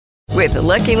With the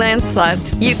Lucky Land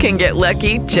Slots, you can get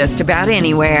lucky just about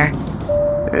anywhere.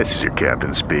 This is your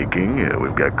captain speaking.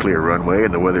 We've got clear runway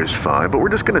and the weather's fine, but we're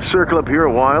just going to circle up here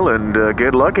a while and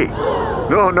get lucky.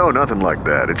 No, nothing like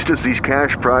that. It's just these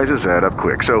cash prizes add up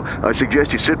quick. So I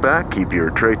suggest you sit back, keep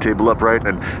your tray table upright,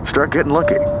 and start getting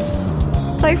lucky.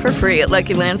 Play for free at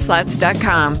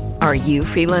LuckyLandSlots.com. Are you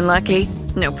feeling lucky?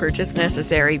 No purchase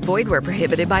necessary. Void where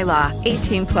prohibited by law.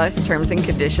 18 plus terms and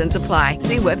conditions apply.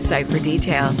 See website for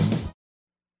details.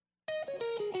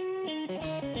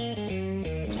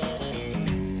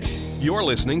 You're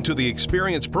listening to the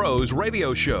Experience Pros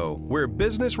radio show, where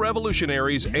business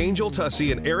revolutionaries Angel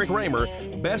Tussey and Eric Raymer,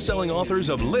 best-selling authors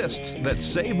of Lists That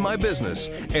Saved My Business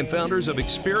and founders of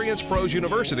Experience Pros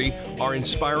University, are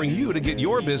inspiring you to get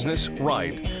your business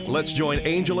right. Let's join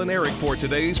Angel and Eric for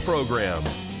today's program.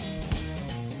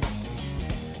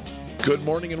 Good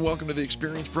morning and welcome to the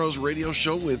Experience Pros radio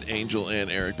show with Angel and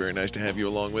Eric. Very nice to have you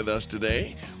along with us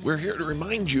today. We're here to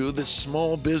remind you that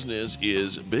small business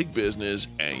is big business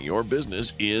and your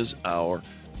business is our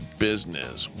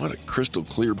business. What a crystal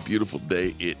clear, beautiful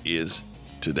day it is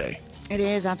today. It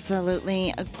is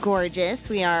absolutely gorgeous.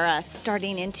 We are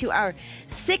starting into our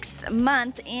 6th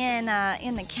month in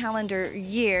the calendar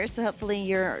year, so hopefully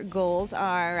your goals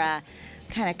are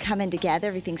kind of coming together.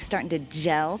 Everything's starting to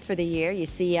gel for the year. You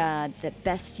see the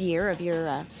best year of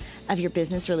your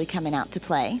business really coming out to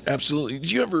play. Absolutely.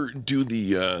 Did you ever do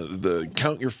the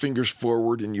count your fingers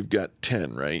forward and you've got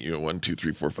 10, right? You know, 1, 2,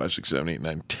 3, 4, 5, 6, 7, 8,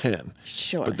 9, 10.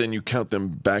 Sure. But then you count them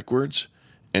backwards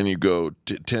and you go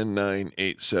 10, 9,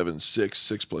 8, 7, 6.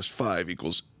 6 plus 5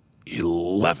 equals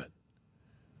 11.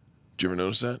 Did you ever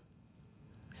notice that?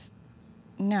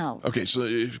 No. Okay, so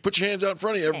put your hands out in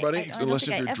front of you, everybody. Unless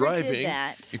if you're driving.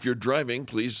 If you're driving,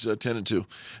 please 10 and 2.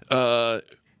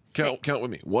 Count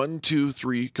with me. 1, 2,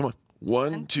 3. Come on.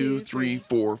 1, 2, 3,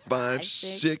 4, 5,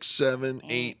 6, 7,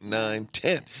 8, 9,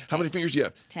 10. How many fingers do you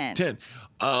have? 10. 10.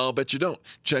 I'll bet you don't.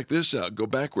 Check this out. Go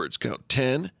backwards. Count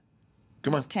 10.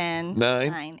 Come on. 10,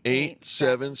 9, 8,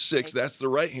 7, 6. That's the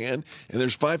right hand. And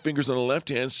there's 5 fingers on the left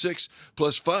hand. 6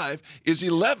 plus 5 is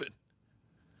 11.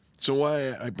 So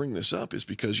why I bring this up is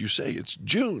because you say it's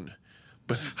June,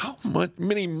 but how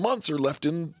many months are left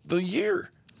in the year?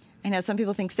 I know some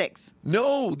people think 6.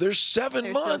 No, there's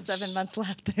 7 months. There's still 7 months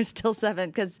left. There's still 7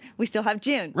 because we still have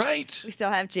June. Right. We still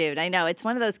have June. I know. It's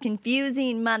one of those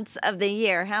confusing months of the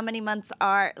year. How many months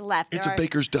are left? It's a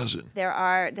baker's dozen. There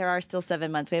are still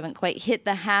 7 months. We haven't quite hit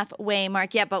the halfway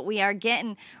mark yet, but we are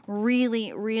getting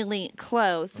really, really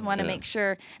close. Want to make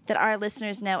sure that our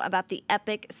listeners know about the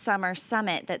Epic Summer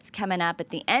Summit that's coming up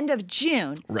at the end of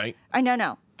June. Right.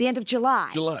 No. The end of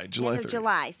July. July end of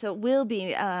July. So it will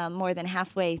be more than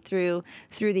halfway through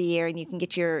the year, and you can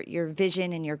get your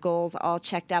vision and your goals all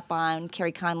checked up on.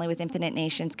 Carrie Conley with Infinite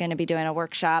Nation's going to be doing a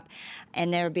workshop,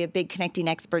 and there will be a big Connecting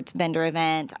Experts vendor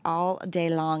event, all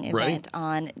day long event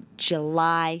on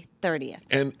July 30th.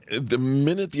 And the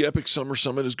minute the Epic Summer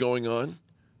Summit is going on,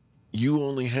 you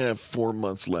only have 4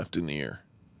 months left in the year.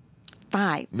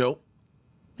 5. Nope.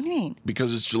 What do you mean?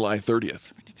 Because it's July 30th.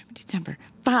 November, December.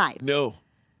 5. No.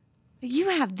 You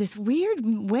have this weird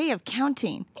way of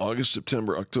counting. August,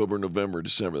 September, October, November,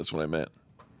 December. That's what I meant.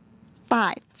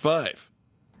 5. 5.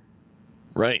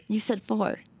 Right. You said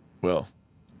 4. Well,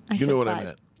 I said what 5. I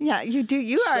meant. Yeah, you do.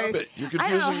 You Stop are. it. You're confusing I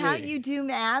don't know how me. you do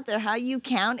math or how you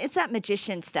count. It's that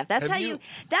magician stuff. That's how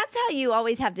you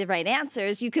always have the right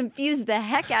answers. You confuse the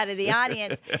heck out of the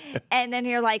audience, and then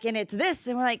you're like, and it's this,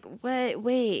 and we're like,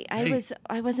 wait.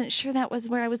 I wasn't sure that was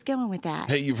where I was going with that.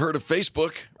 Hey, you've heard of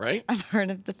Facebook, right? I've heard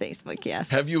of the Facebook, yes.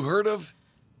 Have you heard of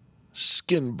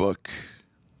Skinbook?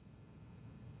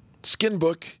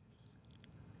 Skinbook?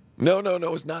 No,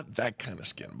 it's not that kind of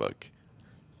Skinbook.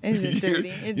 Is it dirty?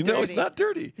 It's dirty. No, it's not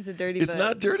dirty. It's a dirty book. It's book.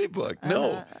 not dirty book.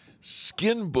 No.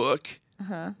 Skinbook,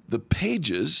 the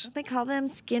pages. Don't they call them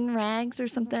skin rags or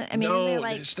something? I mean, no, they're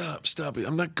like... Stop it.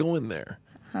 I'm not going there.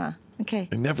 Huh, okay.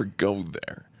 I never go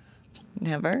there.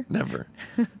 Never? Never.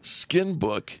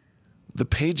 Skinbook, the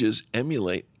pages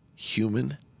emulate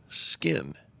human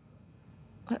skin.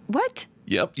 What?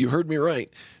 Yep, you heard me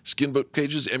right. Skinbook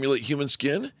pages emulate human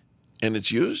skin, and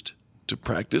it's used to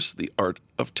practice the art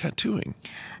of tattooing.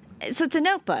 So it's a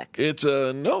notebook. It's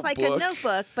a notebook. It's like a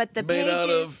notebook, but the made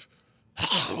out of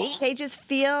pages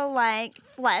feel like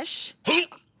flesh.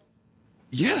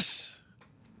 Yes.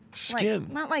 Skin.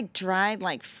 Not like dried,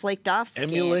 like flaked off skin.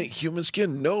 Emulate human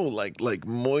skin. No, like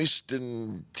moist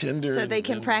and tender. So they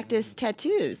can practice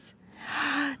tattoos.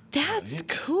 That's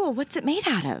cool. What's it made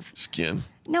out of? Skin.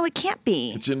 No, it can't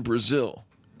be. It's in Brazil.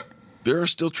 There are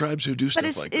still tribes who do stuff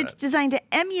like that. But it's designed to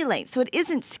emulate, so it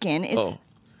isn't skin. It's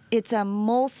It's a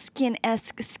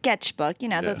Moleskine-esque sketchbook. You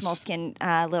know, those Yes. Moleskine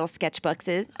little sketchbooks,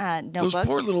 notebooks. Those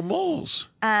poor little moles.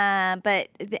 But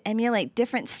they emulate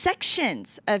different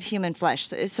sections of human flesh.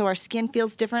 So our skin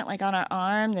feels different, like on our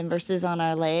arm than versus on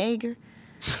our leg.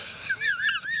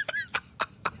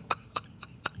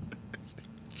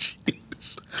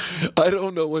 Jeez. I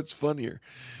don't know what's funnier.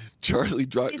 Charlie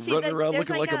running around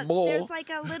looking like a mole. There's like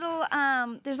a little,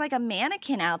 there's like a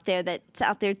mannequin out there that's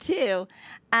out there too,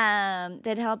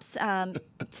 that helps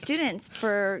students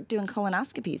for doing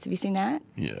colonoscopies. Have you seen that?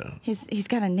 Yeah. He's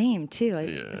got a name too.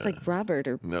 Yeah. It's like Robert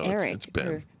or No, Eric. it's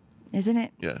Ben. Isn't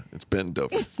it? Yeah, it's bent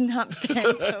over. It's not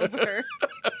bent over.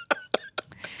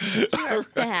 You are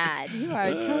bad. You are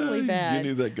totally bad.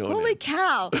 You knew that going Holy in.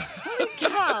 cow. Holy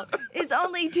cow. It's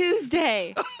only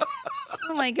Tuesday.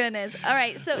 Oh my goodness. All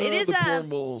right. So it is the poor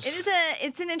moles.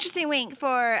 it's an interesting week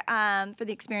for the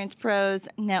Experience Pros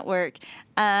Network.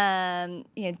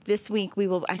 This week we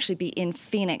will actually be in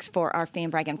Phoenix for our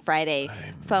Fan Braggin' Friday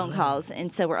phone calls.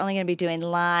 And so we're only going to be doing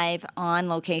live on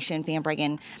location Fan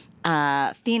Braggin'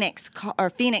 Phoenix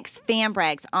Fan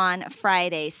Brags on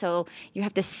Friday. So you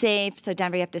have to save. So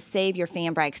Denver, you have to save your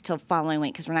Fan Brags till following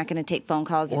week because we're not going to take phone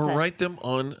calls. Or write them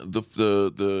on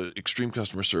the Extreme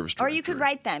Customer Service Directory. Or you could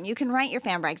write them. You can write your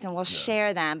Fan Brags and we'll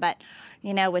share them. But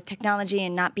with technology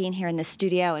and not being here in the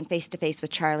studio and face to face with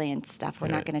Charlie and stuff, we're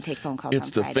not going to take phone calls.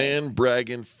 It's on the Friday. Fan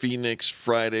Braggin' Phoenix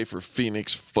Friday for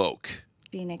Phoenix folk.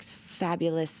 Phoenix,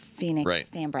 fabulous Phoenix Right.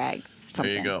 Fan Brag.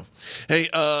 Something. There you go. Hey,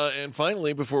 and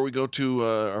finally, before we go to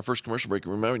our first commercial break,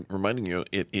 reminding you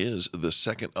it is the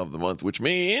 2nd of the month, which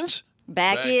means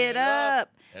Back it up.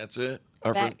 That's it.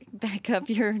 Back up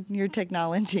your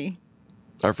technology.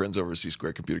 Our friends over at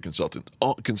C-Square Computer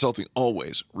Consulting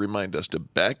always remind us to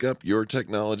back up your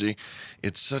technology.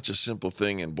 It's such a simple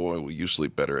thing, and boy, will you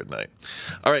sleep better at night.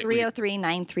 All right.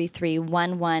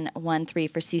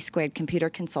 303-933-1113 for C-Squared Computer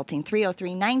Consulting.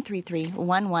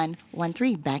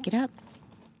 303-933-1113. Back it up.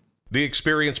 The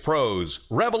Experience Pros,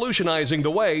 revolutionizing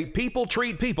the way people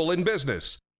treat people in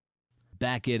business.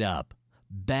 Back it up.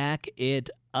 Back it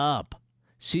up.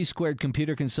 C-Squared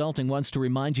Computer Consulting wants to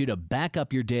remind you to back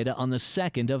up your data on the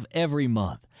 2nd of every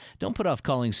month. Don't put off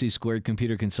calling C-Squared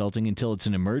Computer Consulting until it's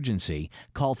an emergency.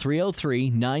 Call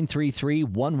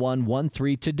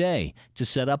 303-933-1113 today to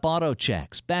set up auto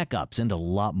checks, backups, and a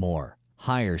lot more.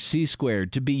 Hire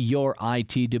C-Squared to be your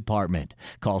IT department.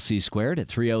 Call C-Squared at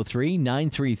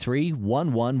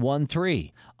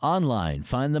 303-933-1113. Online,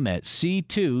 find them at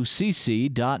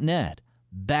c2cc.net.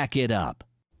 Back it up.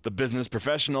 The business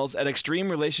professionals at Extreme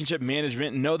Relationship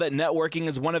Management know that networking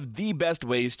is one of the best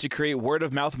ways to create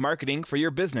word-of-mouth marketing for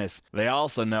your business. They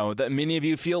also know that many of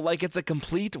you feel like it's a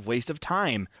complete waste of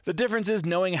time. The difference is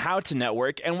knowing how to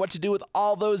network and what to do with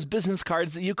all those business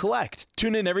cards that you collect.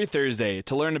 Tune in every Thursday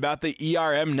to learn about the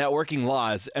ERM networking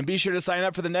laws and be sure to sign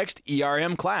up for the next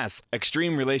ERM class.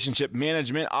 Extreme Relationship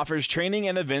Management offers training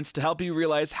and events to help you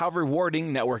realize how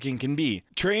rewarding networking can be.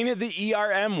 Train the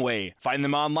ERM way. Find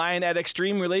them online at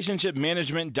extremerelationshipmanagement.com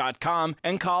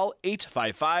and call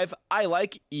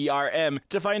 855-I-LIKE-ERM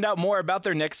to find out more about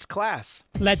their next class.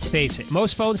 Let's face it,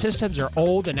 most phone systems are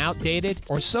old and outdated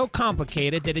or so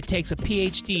complicated that it takes a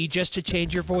PhD just to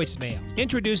change your voicemail.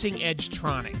 Introducing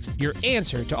Edgetronics, your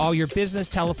answer to all your business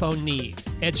telephone needs.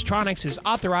 Edgetronics is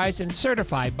authorized and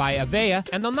certified by Avaya,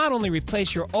 and they'll not only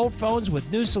replace your old phones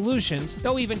with new solutions,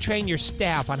 they'll even train your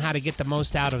staff on how to get the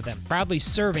most out of them. Proudly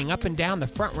serving up and down the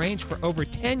Front Range for over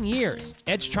 10 years,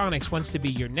 Edgetronics wants to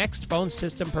be your next phone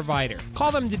system provider.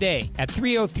 Call them today at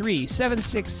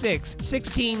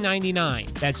 303-766-1699.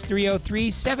 That's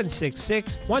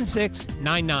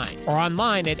 303-766-1699. Or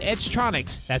online at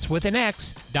Edgetronics, that's with an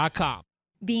X.com.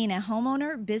 Being a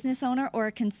homeowner, business owner, or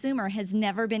a consumer has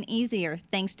never been easier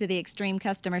thanks to the Extreme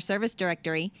Customer Service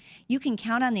Directory. You can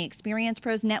count on the Experience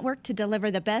Pros Network to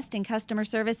deliver the best in customer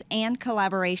service and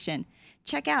collaboration.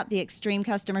 Check out the Extreme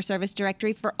Customer Service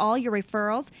Directory for all your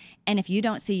referrals, and if you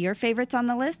don't see your favorites on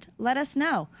the list, let us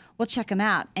know. We'll check them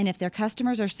out, and if their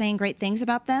customers are saying great things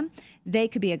about them, they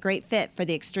could be a great fit for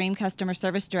the Extreme Customer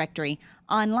Service Directory.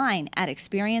 Online at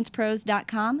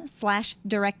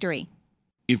experiencepros.com/directory.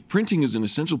 If printing is an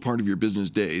essential part of your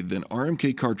business day, then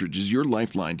RMK Cartridge is your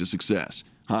lifeline to success.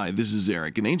 Hi, this is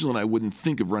Eric, and Angel and I wouldn't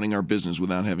think of running our business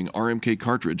without having RMK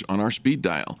Cartridge on our speed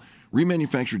dial.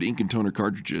 Remanufactured ink and toner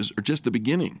cartridges are just the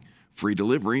beginning. Free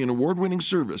delivery and award-winning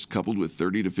service coupled with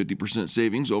 30 to 50%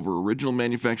 savings over original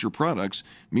manufacturer products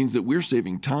means that we're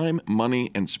saving time,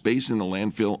 money, and space in the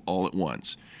landfill all at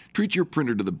once. Treat your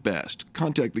printer to the best.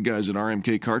 Contact the guys at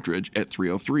RMK Cartridge at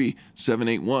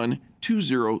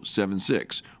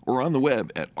 303-781-2076 or on the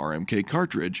web at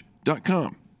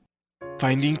rmkcartridge.com.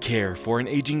 Finding care for an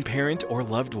aging parent or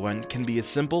loved one can be a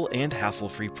simple and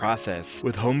hassle-free process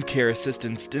with Home Care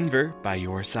Assistance Denver by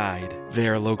your side. They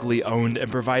are locally owned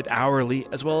and provide hourly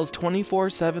as well as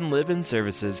 24/7 live-in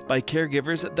services by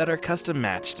caregivers that are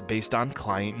custom-matched based on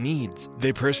client needs.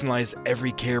 They personalize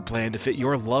every care plan to fit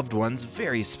your loved one's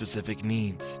very specific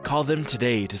needs. Call them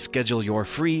today to schedule your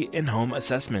free in-home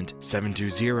assessment.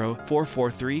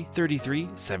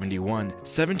 720-443-3371.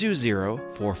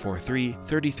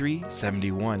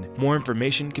 720-443-3371. More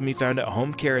information can be found at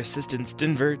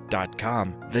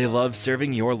homecareassistancedenver.com. They love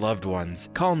serving your loved ones.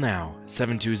 Call now,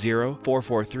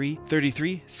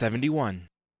 720-443-3371.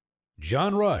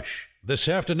 John Rush, this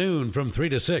afternoon from 3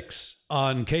 to 6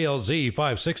 on KLZ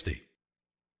 560.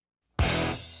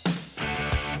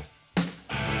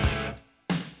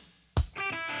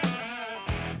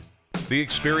 The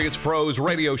Experience Pros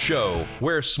radio show,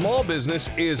 where small business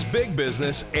is big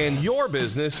business and your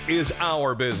business is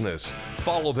our business.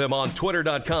 Follow them on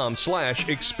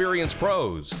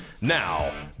twitter.com/experiencepros.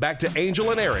 Now, back to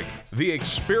Angel and Eric, the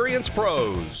Experience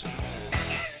Pros.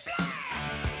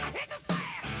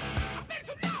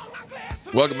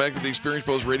 Welcome back to the Experience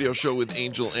Pros radio show with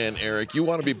Angel and Eric. You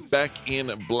want to be back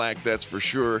in black, that's for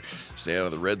sure. Stay out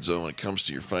of the red zone when it comes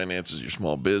to your finances, your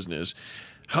small business.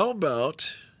 How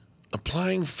about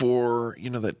applying for,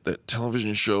 that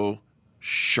television show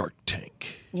Shark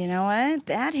Tank? You know what?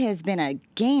 That has been a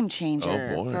game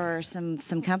changer for some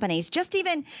companies. Just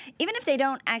even if they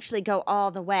don't actually go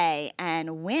all the way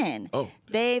and win,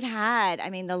 they've had,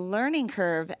 the learning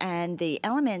curve and the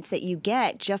elements that you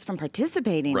get just from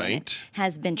participating in it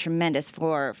has been tremendous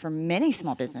for many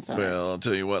small business owners. Well, I'll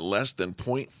tell you what, less than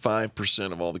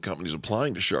 0.5% of all the companies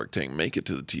applying to Shark Tank make it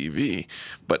to the TV.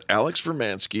 But Alex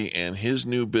Fermansky and his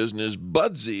new business,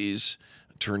 Budsies,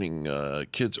 turning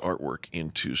kids' artwork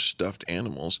into stuffed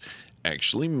animals,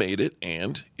 actually made it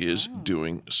and is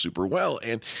doing super well.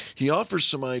 And he offers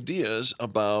some ideas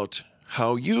about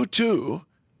how you, too,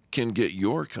 can get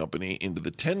your company into the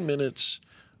 10 minutes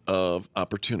of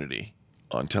opportunity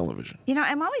on television.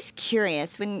 I'm always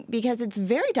curious because it's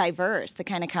very diverse, the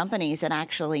kind of companies that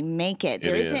actually make it.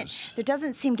 There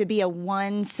doesn't seem to be a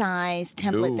one-size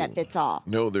template that fits all.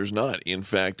 No, there's not. In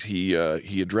fact, he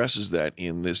addresses that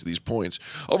in these points.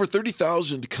 Over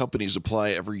 30,000 companies apply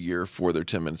every year for their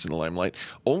 10 minutes in the limelight.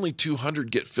 Only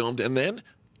 200 get filmed, and then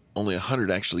only 100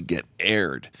 actually get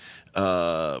aired.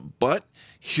 But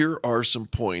here are some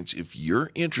points. If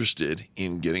you're interested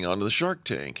in getting onto the Shark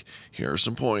Tank, here are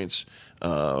some points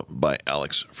by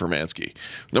Alex Fermansky.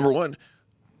 Number one,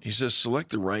 he says select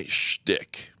the right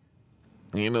shtick.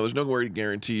 There's no way to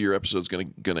guarantee your episode's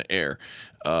going to air,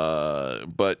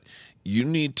 but you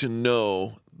need to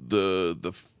know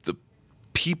the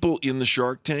people in the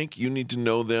Shark Tank. You need to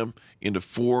know them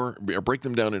break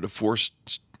them down into four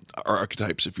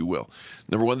archetypes, if you will.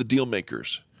 Number one, the deal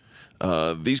makers.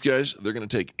 These guys, they're going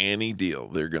to take any deal.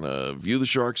 They're going to view the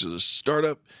Sharks as a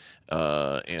startup.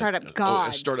 Startup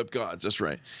gods. Startup gods, that's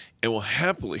right. And will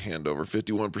happily hand over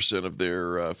 51% of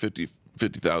their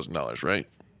 $50,000, right?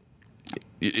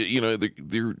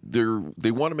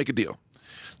 They want to make a deal.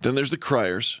 Then there's the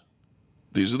criers.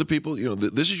 These are the people,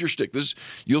 this is your shtick.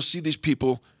 You'll see these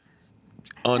people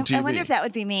on TV. I wonder if that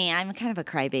would be me. I'm kind of a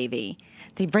crybaby.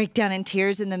 They break down in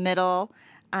tears in the middle.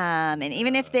 And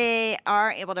even if they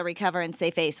are able to recover and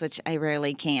save face, which I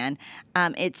rarely can,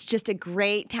 it's just a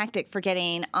great tactic for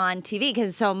getting on TV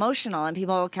because it's so emotional and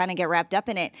people kind of get wrapped up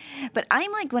in it. But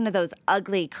I'm like one of those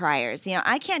ugly criers.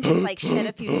 I can't just shed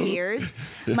a few tears.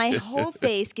 My whole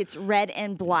face gets red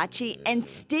and blotchy and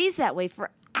stays that way for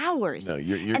hours. No,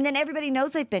 you're... And then everybody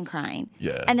knows I've been crying.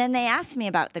 Yeah. And then they ask me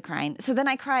about the crying. So then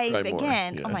I cry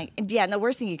again. More. Yeah. And the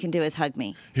worst thing you can do is hug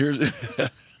me.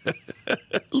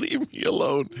 Leave me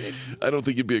alone. I don't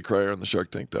think you'd be a crier on the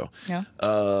Shark Tank, though. No.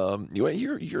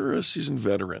 You're a seasoned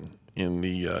veteran in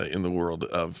the world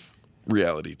of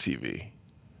reality TV.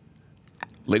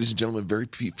 Ladies and gentlemen, very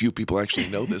few people actually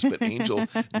know this, but Angel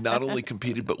not only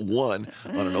competed but won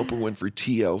on an Oprah Winfrey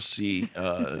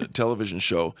TLC television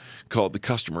show called The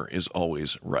Customer Is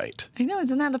Always Right. I know.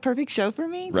 Isn't that the perfect show for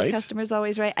me? Right? The Customer's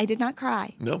Always Right. I did not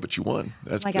cry. No, but you won.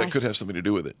 That could have something to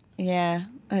do with it. Yeah.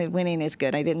 Winning is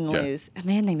good. I didn't lose.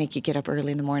 Man, they make you get up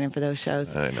early in the morning for those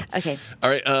shows. I know. Okay. All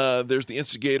right. There's the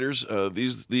instigators.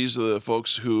 These are the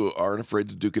folks who aren't afraid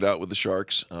to duke it out with the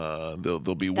Sharks. They'll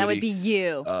be witty. That would be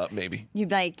you. Maybe. You've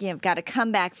got to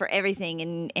come back for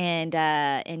everything,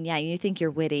 and you think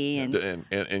you're witty,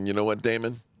 and you know what,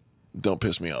 Damon? don't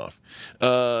piss me off.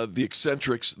 The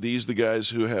eccentrics, these the guys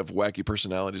who have wacky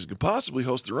personalities, could possibly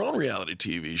host their own reality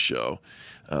TV show.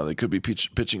 They could be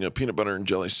pitching a peanut butter and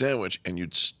jelly sandwich, and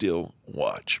you'd still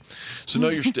watch. So know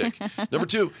your stick. Number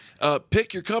 2,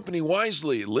 pick your company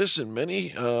wisely. Listen, many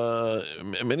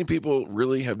people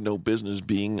really have no business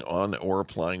being on or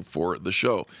applying for the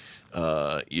show.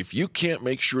 If you can't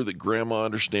make sure that grandma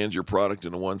understands your product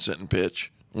in a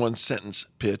one-sentence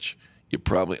pitch, you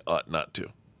probably ought not to.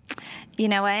 You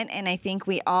know what? And I think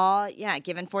we all,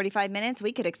 given 45 minutes,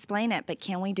 we could explain it, but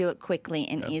can we do it quickly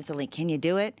and easily? Can you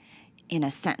do it in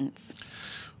a sentence?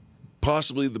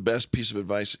 Possibly the best piece of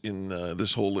advice in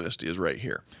this whole list is right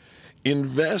here.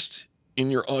 Invest in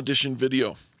your audition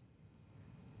video.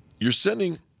 You're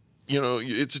sending,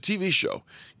 it's a TV show.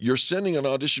 You're sending an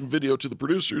audition video to the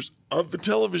producers of the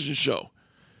television show.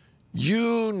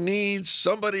 You need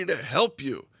somebody to help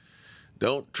you.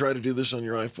 Don't try to do this on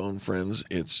your iPhone, friends.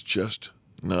 It's just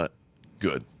not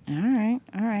good. All right.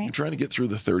 You're trying to get through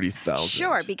the 30,000.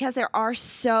 Sure, because there are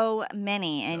so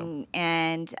many,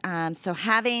 and so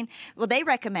having, they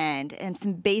recommend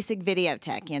some basic video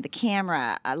tech, the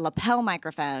camera, a lapel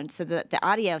microphone so that the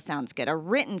audio sounds good, a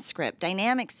written script,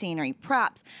 dynamic scenery,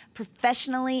 props,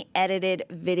 professionally edited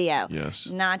video. Yes.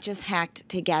 Not just hacked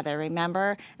together,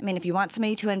 remember? I mean, if you want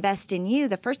somebody to invest in you,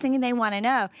 the first thing they want to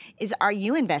know is, are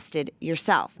you invested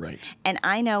yourself? Right. And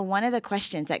I know one of the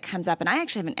questions that comes up, and I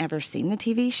actually haven't ever seen the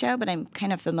TV show, but I'm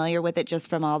kind of familiar with it just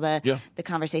from all the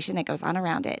conversation that goes on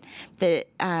around it.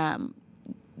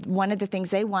 One of the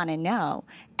things they want to know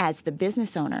as the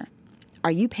business owner, are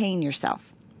you paying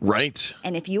yourself? Right.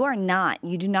 And if you are not,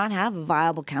 you do not have a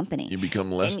viable company. You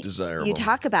become less desirable. You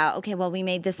talk about, okay, well, we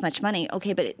made this much money.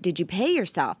 Okay, but did you pay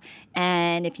yourself?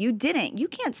 And if you didn't, you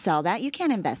can't sell that. You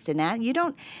can't invest in that. You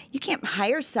can't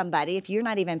hire somebody if you're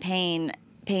not even paying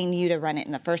you to run it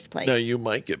in the first place. Now, you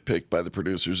might get picked by the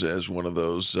producers as one of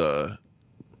those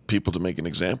people to make an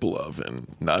example of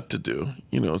and not to do.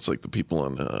 It's like the people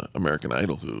on American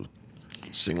Idol who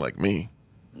sing like me.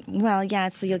 Well, yeah,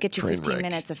 so you'll get your Train 15 wreck.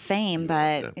 minutes of fame,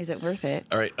 but is it worth it?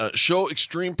 All right. Show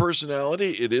extreme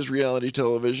personality. It is reality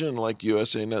television, like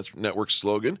USA Network's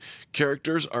slogan.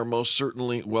 Characters are most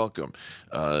certainly welcome.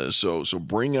 So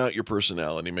bring out your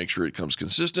personality. Make sure it comes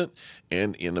consistent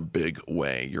and in a big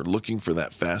way. You're looking for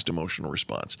that fast emotional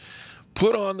response.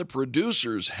 Put on the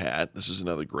producer's hat. This is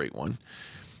another great one.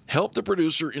 Help the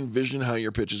producer envision how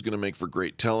your pitch is going to make for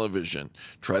great television.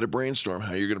 Try to brainstorm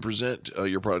how you're going to present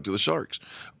your product to the sharks.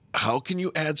 How can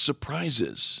you add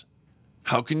surprises?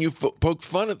 How can you poke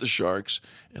fun at the sharks?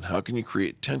 And how can you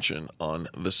create tension on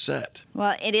the set?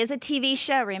 Well, it is a TV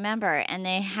show, remember, and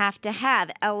they have to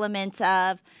have elements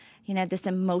of this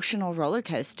emotional roller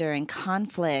coaster and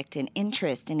conflict and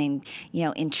interest and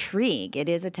intrigue. It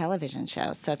is a television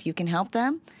show. So if you can help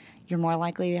them, you're more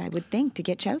likely, I would think, to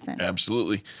get chosen.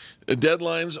 Absolutely.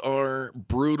 Deadlines are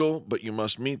brutal, but you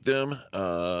must meet them.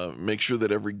 Make sure that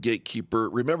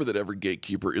remember that every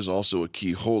gatekeeper is also a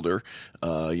key holder.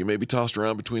 You may be tossed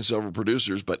around between several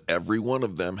producers, but every one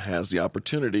of them has the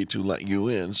opportunity to let you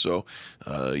in. So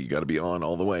you got to be on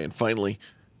all the way. And finally,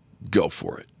 go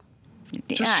for it.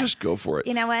 Just go for it.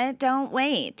 You know what? Don't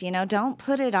wait. Don't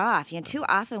put it off. Too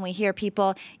often we hear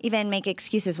people even make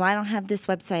excuses. Well, I don't have this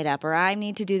website up, or I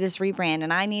need to do this rebrand,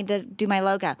 and I need to do my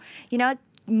logo.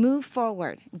 Move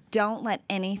forward. Don't let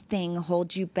anything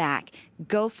hold you back.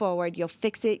 Go forward. You'll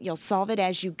fix it. You'll solve it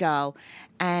as you go,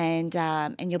 and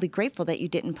you'll be grateful that you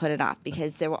didn't put it off,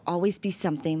 because there will always be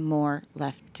something more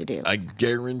left to do. I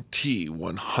guarantee,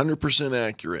 100%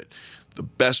 accurate, the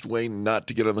best way not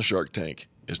to get on the Shark Tank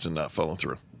is to not follow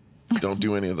through. Don't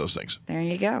do any of those things. There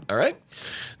you go. All right.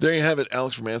 There you have it.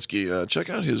 Alex Romansky. Check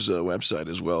out his website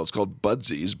as well. It's called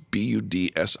Budsies,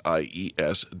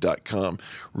 BUDSIES.com.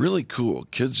 Really cool.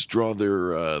 Kids draw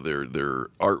their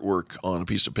artwork on a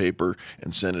piece of paper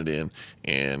and send it in,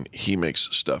 and he makes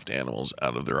stuffed animals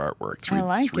out of their artwork. I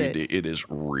like 3D. it. It is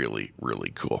really,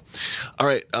 really cool. All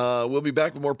right. We'll be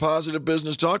back with more positive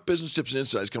business talk, business tips and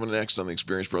insights coming next on the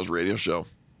Experience Pros Radio Show.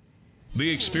 The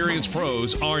Experience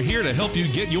Pros are here to help you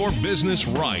get your business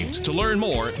right. To learn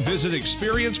more, visit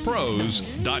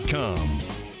experiencepros.com.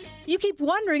 You keep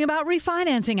wondering about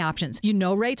refinancing options. You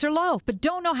know rates are low, but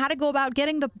don't know how to go about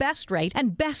getting the best rate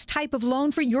and best type of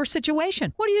loan for your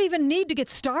situation. What do you even need to get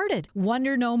started?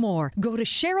 Wonder no more. Go to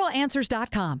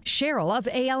CherylAnswers.com. Cheryl of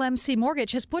ALMC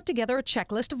Mortgage has put together a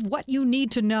checklist of what you need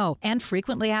to know and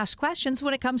frequently asked questions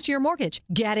when it comes to your mortgage.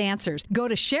 Get answers. Go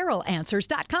to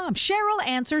CherylAnswers.com.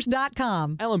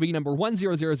 CherylAnswers.com. LMB number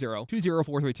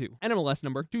 100020432. NMLS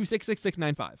number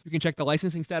 266695. You can check the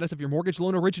licensing status of your mortgage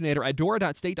loan originator at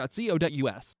dora.state.co.us.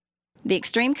 The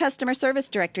Extreme Customer Service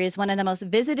Directory is one of the most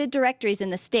visited directories in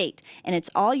the state, and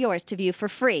it's all yours to view for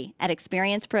free at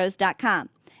experiencepros.com.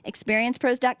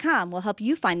 Experiencepros.com will help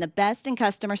you find the best in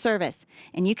customer service,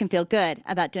 and you can feel good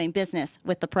about doing business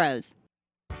with the pros.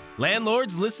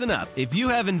 Landlords, listen up. If you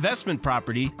have investment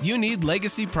property, you need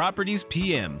Legacy Properties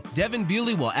PM. Devin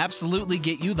Bewley will absolutely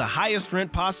get you the highest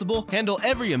rent possible, handle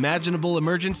every imaginable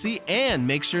emergency, and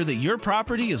make sure that your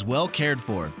property is well cared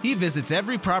for. He visits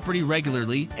every property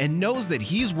regularly and knows that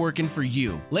he's working for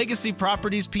you. Legacy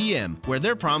Properties PM, where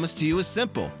their promise to you is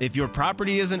simple. If your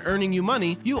property isn't earning you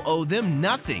money, you owe them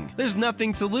nothing. There's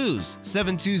nothing to lose.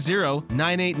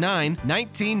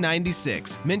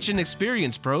 720-989-1996. Mention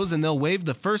Experience Pros and they'll waive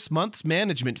the first month's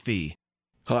management fee.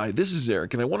 Hi, this is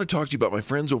Eric, and I want to talk to you about my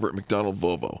friends over at McDonald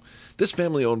Volvo. This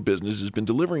family-owned business has been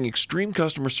delivering extreme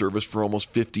customer service for almost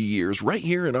 50 years right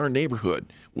here in our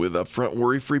neighborhood. With upfront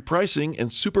worry-free pricing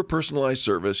and super personalized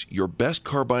service, your best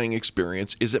car buying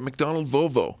experience is at McDonald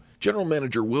Volvo. General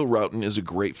Manager Will Roughton is a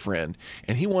great friend,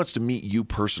 and he wants to meet you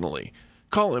personally.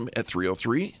 Call him at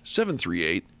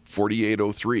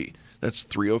 303-738-4803. That's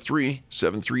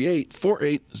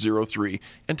 303-738-4803,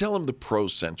 and tell him the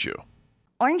pros sent you.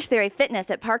 Orange Theory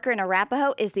Fitness at Parker and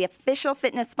Arapahoe is the official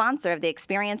fitness sponsor of the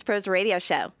Experience Pros radio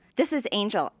show. This is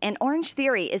Angel, and Orange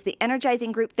Theory is the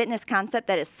energizing group fitness concept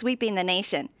that is sweeping the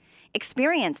nation.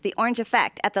 Experience the orange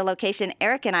effect at the location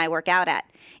Eric and I work out at.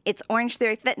 It's Orange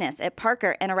Theory Fitness at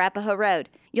Parker and Arapahoe Road.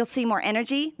 You'll see more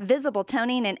energy, visible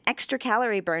toning, and extra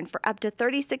calorie burn for up to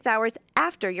 36 hours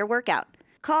after your workout.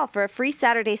 Call for a free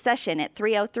Saturday session at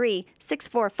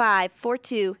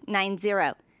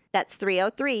 303-645-4290. That's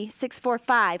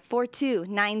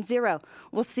 303-645-4290.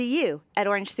 We'll see you at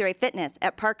Orange Theory Fitness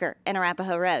at Parker and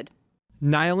Arapahoe Road.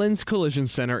 Nyland's Collision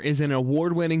Center is an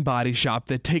award-winning body shop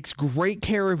that takes great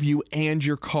care of you and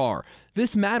your car.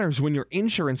 This matters when your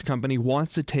insurance company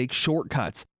wants to take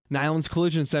shortcuts. Nyland's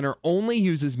Collision Center only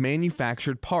uses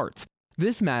manufactured parts.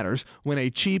 This matters when a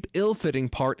cheap, ill-fitting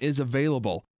part is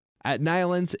available. At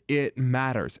Nyland's, it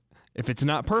matters. If it's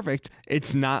not perfect,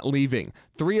 it's not leaving.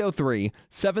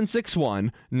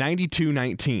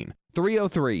 303-761-9219.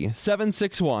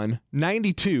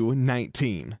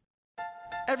 303-761-9219.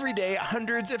 Every day,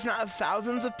 hundreds, if not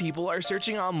thousands of people are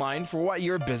searching online for what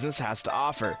your business has to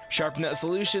offer. SharpNet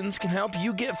Solutions can help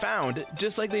you get found,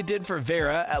 just like they did for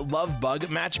Vera at Lovebug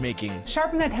Matchmaking.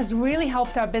 SharpNet has really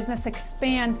helped our business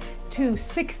expand to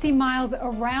 60 miles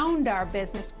around our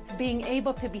business. Being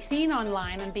able to be seen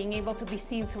online and being able to be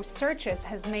seen through searches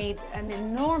has made an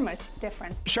enormous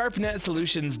difference.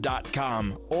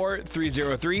 SharpNetSolutions.com or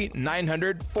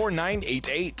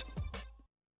 303-900-4988.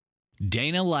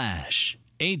 Dana Lash,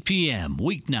 8 p.m.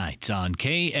 weeknights on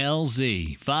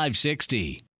KLZ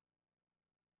 560.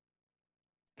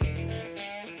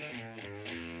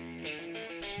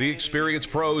 The Experience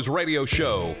Pros radio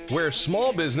show, where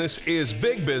small business is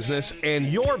big business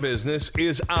and your business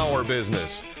is our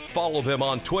business. Follow them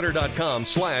on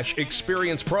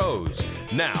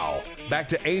twitter.com/experiencepros. Now, back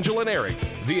to Angel and Eric,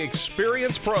 the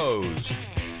Experience Pros.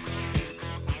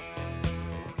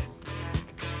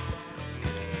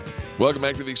 Welcome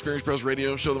back to the Experience Pros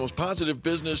Radio Show, the most positive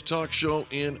business talk show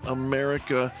in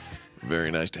America. Very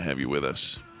nice to have you with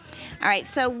us. All right,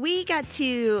 so we got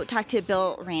to talk to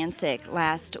Bill Rancic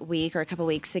last week or a couple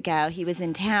weeks ago. He was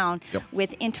in town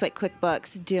with Intuit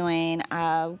QuickBooks doing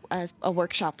a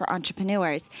workshop for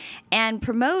entrepreneurs and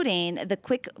promoting the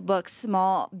QuickBooks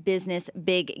Small Business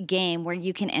Big Game, where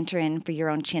you can enter in for your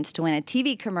own chance to win a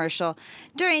TV commercial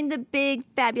during the big,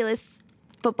 fabulous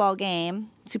football game,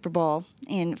 Super Bowl,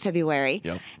 in February.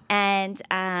 And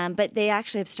but they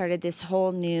actually have started this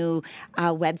whole new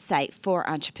website for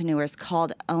entrepreneurs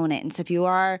called Own It. And so if you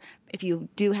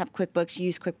do have QuickBooks,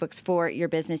 use QuickBooks for your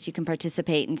business, you can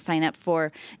participate and sign up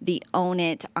for the Own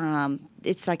It.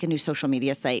 It's like a new social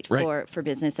media site for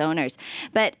business owners.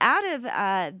 But out of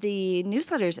the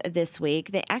newsletters this week,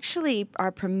 they actually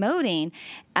are promoting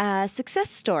a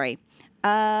success story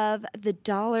of the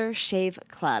Dollar Shave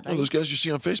Club. Oh, those guys you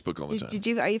see on Facebook all the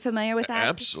time. Are you familiar with that?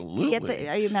 Absolutely.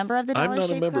 Are you a member of the Dollar Shave Club? I'm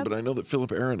not a member, but I know that Philip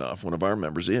Aronoff, one of our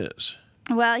members, is.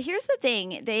 Well, here's the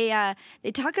thing. They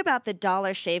talk about the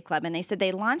Dollar Shave Club, and they said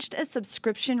they launched a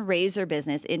subscription razor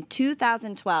business in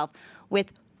 2012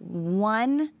 with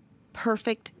one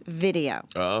perfect video.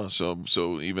 Oh,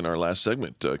 so even our last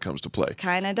segment comes to play.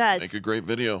 Kind of does. Make a great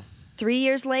video. 3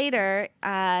 years later,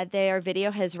 their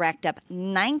video has racked up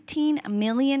 19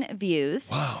 million views.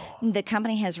 Wow. The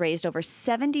company has raised over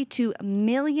 $72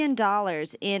 million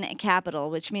in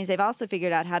capital, which means they've also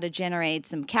figured out how to generate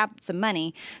some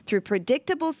money through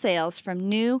predictable sales from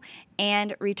new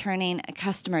and returning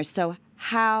customers. So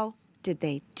how did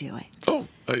they do it? Oh,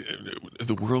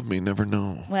 the world may never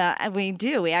know. Well, we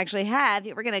do. We actually have.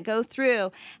 We're going to go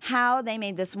through how they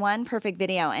made this one perfect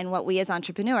video and what we as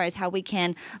entrepreneurs, how we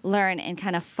can learn and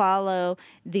kind of follow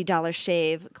the Dollar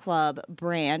Shave Club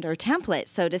brand or template,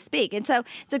 so to speak. And so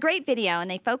it's a great video, and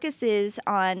they focuses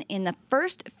on in the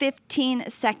first 15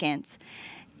 seconds.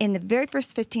 In the very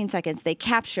first 15 seconds, they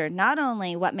capture not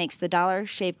only what makes the Dollar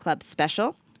Shave Club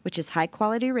special, which is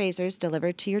high-quality razors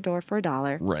delivered to your door for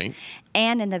 $1. Right.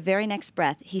 And in the very next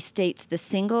breath, he states the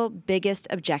single biggest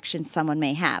objection someone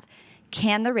may have.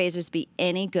 Can the razors be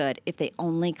any good if they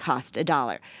only cost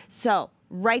 $1? So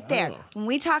right there, when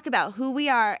we talk about who we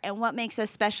are and what makes us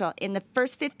special, in the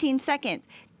first 15 seconds,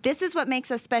 this is what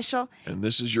makes us special. And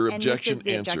this is your objection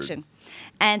answered. Objection.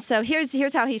 And so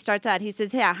here's how he starts out. He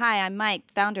says, "Yeah, hi, I'm Mike,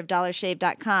 founder of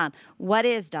DollarShave.com. What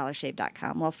is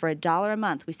DollarShave.com? Well, for $1 a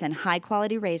month, we send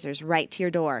high-quality razors right to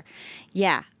your door.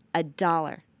 Yeah,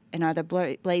 $1. And are the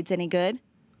blades any good?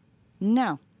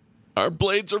 No. Our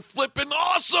blades are flipping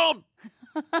awesome!"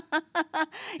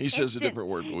 He says a different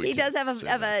word. But he does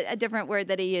have a different word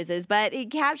that he uses, but he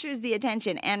captures the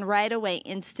attention, and right away,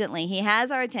 instantly, he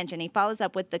has our attention. He follows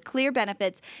up with the clear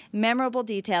benefits, memorable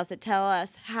details that tell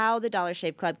us how the Dollar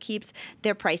Shave Club keeps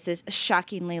their prices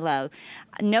shockingly low.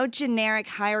 No generic,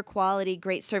 higher quality,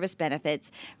 great service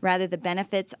benefits. Rather, the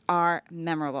benefits are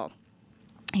memorable.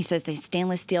 He says they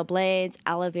stainless steel blades,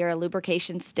 aloe vera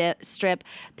lubrication strip,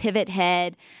 pivot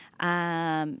head.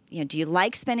 Do you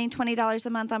like spending $20 a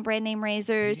month on brand name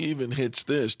razors? He even hits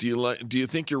this. Do you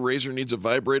think your razor needs a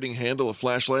vibrating handle, a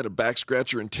flashlight, a back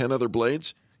scratcher, and 10 other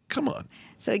blades? Come on.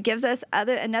 So it gives us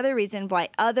another reason why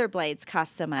other blades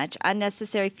cost so much,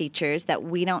 unnecessary features that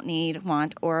we don't need,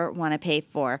 want, or want to pay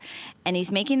for. And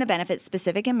he's making the benefits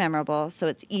specific and memorable, so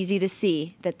it's easy to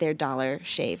see that their Dollar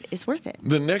Shave is worth it.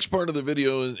 The next part of the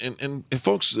video, and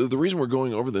folks, the reason we're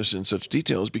going over this in such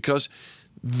detail is because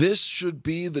this should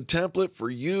be the template for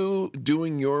you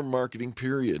doing your marketing,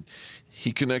 period.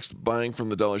 He connects buying from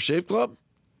the Dollar Shave Club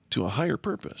to a higher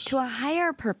purpose. To a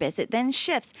higher purpose. It then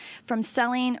shifts from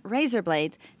selling razor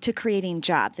blades to creating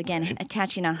jobs. Again,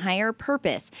 attaching a higher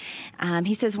purpose.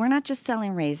 He says, we're not just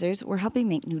selling razors, we're helping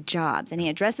make new jobs. And he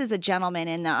addresses a gentleman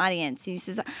in the audience. He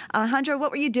says, Alejandro,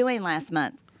 what were you doing last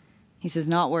month? He says,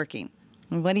 not working.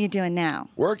 What are you doing now?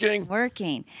 Working.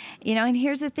 And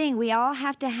here's the thing. We all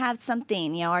have to have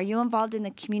something. Are you involved in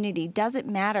the community? Doesn't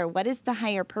matter. What is the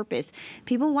higher purpose?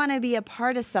 People want to be a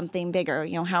part of something bigger.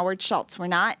 Howard Schultz. We're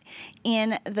not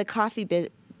in the coffee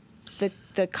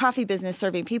the coffee business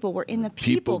serving people. We're in the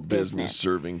people business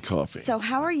serving coffee. So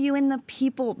how are you in the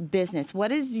people business? What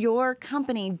does your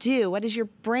company do? What does your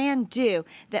brand do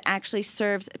that actually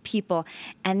serves people?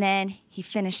 And then he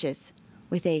finishes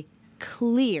with a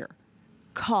clear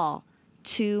call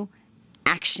to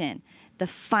action. The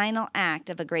final act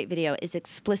of a great video is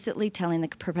explicitly telling the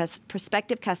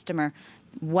prospective customer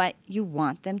what you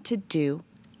want them to do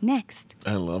next.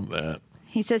 I love that.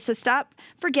 He says, so stop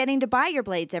forgetting to buy your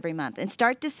blades every month and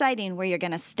start deciding where you're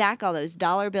going to stack all those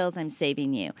dollar bills I'm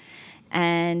saving you.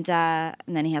 And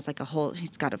then he has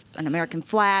he's got an American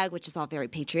flag, which is all very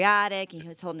patriotic.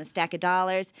 He's holding a stack of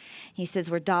dollars. He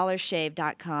says, we're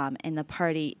DollarShave.com, and the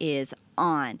party is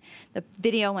on. The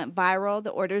video went viral.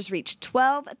 The orders reached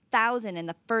 12,000 in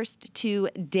the first 2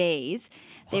 days.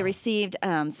 They received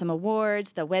some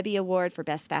awards, the Webby Award for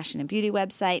Best Fashion and Beauty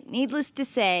Website. Needless to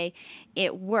say,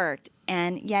 it worked,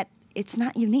 and yet it's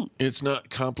not unique. It's not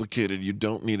complicated. You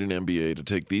don't need an MBA to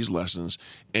take these lessons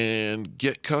and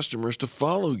get customers to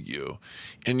follow you.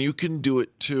 And you can do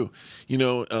it too.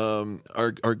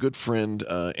 Our good friend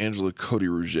Angela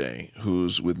Cody-Rouget,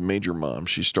 who's with Major Mom,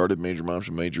 she started Major Mom. She's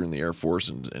a major in the Air Force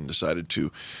and decided to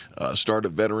start a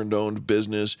veteran-owned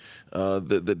business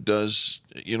that does,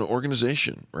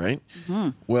 organization, right?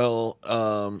 Mm-hmm. Well,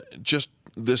 just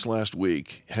this last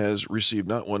week has received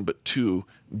not one but 2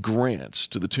 grants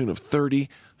to the tune of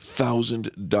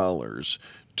 $30,000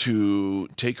 to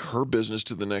take her business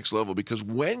to the next level. Because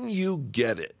when you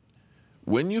get it,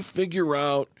 when you figure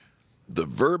out the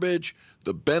verbiage,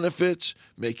 the benefits,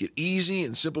 make it easy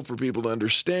and simple for people to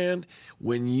understand,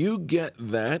 when you get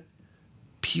that,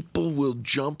 people will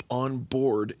jump on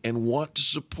board and want to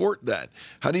support that.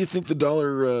 How do you think the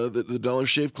Dollar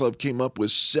Shave Club came up with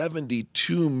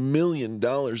 $72 million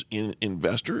in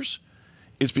investors?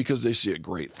 It's because they see a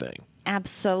great thing.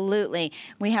 Absolutely.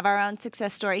 We have our own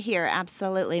success story here,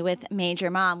 absolutely, with Major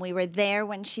Mom. We were there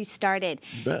when she started,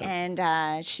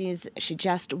 and she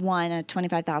just won a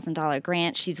 $25,000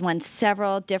 grant. She's won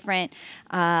several different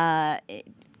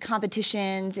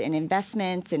competitions and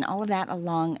investments and all of that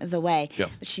along the way. Yep.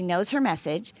 But she knows her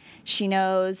message. She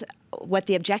knows what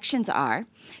the objections are.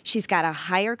 She's got a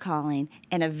higher calling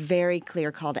and a very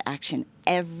clear call to action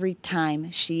every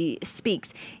time she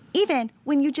speaks. Even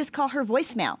when you just call her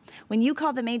voicemail. When you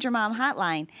call the Major Mom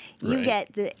hotline, you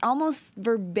get the almost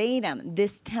verbatim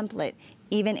this template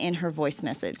even in her voice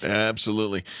message.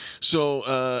 Absolutely. So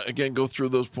again, go through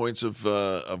those points of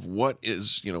what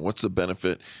is, what's the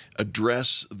benefit,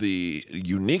 address the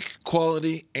unique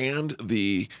quality and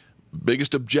the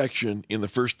biggest objection in the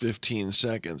first 15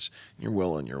 seconds. You're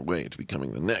well on your way to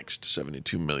becoming the next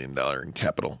 $72 million in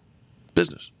capital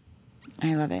business.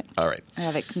 I love it. All right. I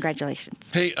love it. Congratulations.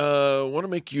 Hey, I want to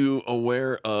make you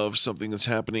aware of something that's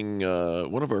happening.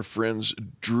 One of our friends,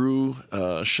 Drew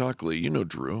Shockley, you know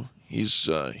Drew. He's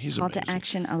amazing. Call to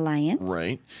Action Alliance.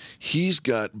 Right. He's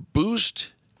got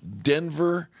Boost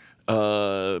Denver.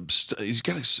 He's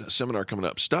got a seminar coming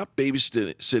up. Stop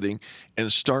babysitting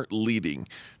and start leading.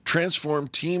 Transform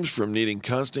teams from needing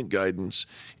constant guidance,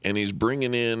 and he's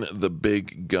bringing in the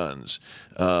big guns.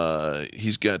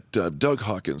 He's got Doug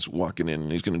Hawkins walking in,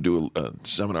 and he's going to do a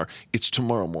seminar. It's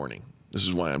tomorrow morning. This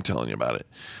is why I'm telling you about it.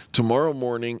 Tomorrow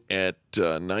morning at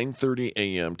 9:30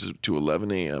 a.m. to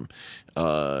 11 a.m.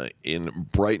 In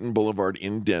Brighton Boulevard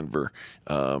in Denver.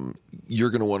 You're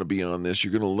going to want to be on this.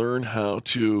 You're going to learn how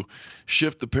to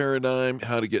shift the paradigm,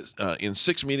 how to get, in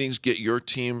 6 meetings, get your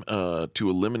team to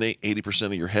eliminate 80%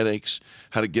 of your headaches,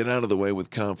 how to get out of the way with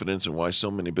confidence, and why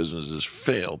so many businesses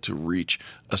fail to reach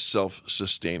a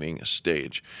self-sustaining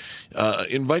stage.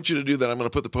 Invite you to do that. I'm going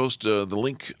to put the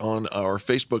link on our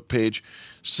Facebook page.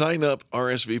 Sign up,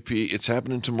 RSVP. It's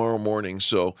happening tomorrow morning,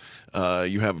 so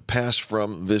you have a pass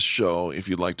from this show if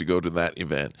you'd like to go to that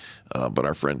event. But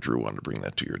our friend Drew wanted to bring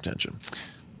that to your attention.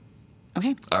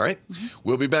 Okay. All right.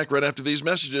 We'll be back right after these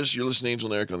messages. You're listening to Angel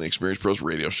and Eric on the Experience Pros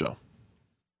Radio Show.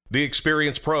 The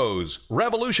Experience Pros,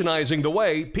 revolutionizing the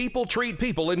way people treat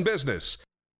people in business.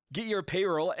 Get your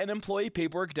payroll and employee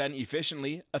paperwork done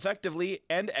efficiently, effectively,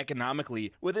 and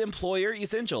economically with Employer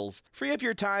Essentials. Free up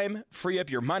your time, free up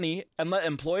your money, and let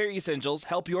Employer Essentials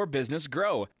help your business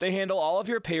grow. They handle all of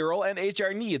your payroll and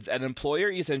HR needs at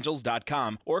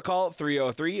EmployerEssentials.com or call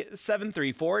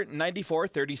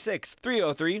 303-734-9436.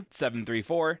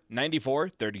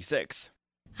 303-734-9436.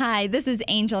 Hi, this is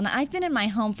Angel, and I've been in my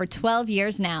home for 12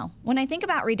 years now. When I think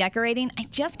about redecorating, I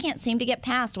just can't seem to get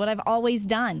past what I've always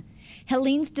done.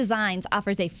 Helene's Designs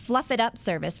offers a fluff it up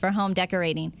service for home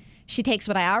decorating. She takes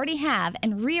what I already have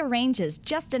and rearranges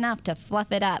just enough to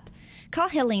fluff it up. Call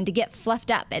Helene to get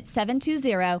fluffed up at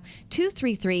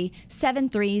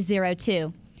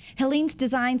 720-233-7302. Helene's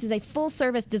Designs is a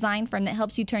full-service design firm that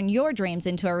helps you turn your dreams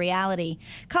into a reality.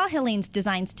 Call Helene's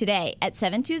Designs today at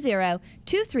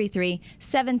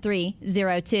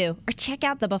 720-233-7302 or check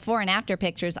out the before and after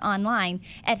pictures online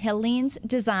at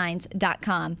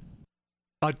helenesdesigns.com.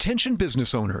 Attention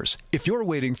business owners. If you're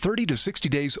waiting 30 to 60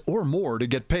 days or more to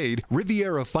get paid,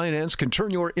 Riviera Finance can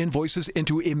turn your invoices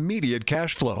into immediate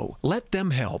cash flow. Let them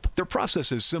help. Their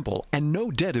process is simple and no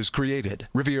debt is created.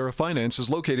 Riviera Finance is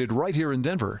located right here in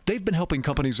Denver. They've been helping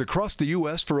companies across the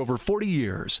U.S. for over 40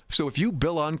 years. So if you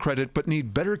bill on credit but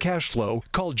need better cash flow,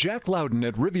 call Jack Loudon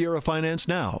at Riviera Finance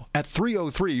now at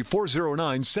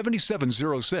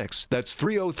 303-409-7706. That's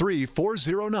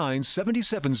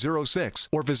 303-409-7706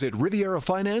 or visit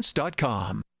RivieraFinance.com.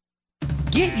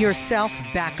 Get yourself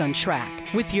back on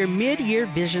track with your mid-year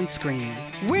vision screening.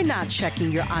 We're not checking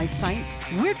your eyesight.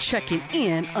 We're checking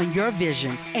in on your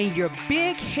vision and your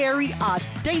big, hairy,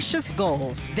 audacious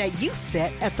goals that you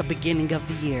set at the beginning of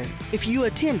the year. If you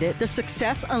attended the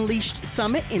Success Unleashed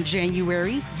Summit in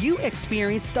January, you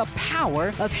experienced the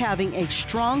power of having a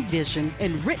strong vision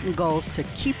and written goals to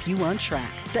keep you on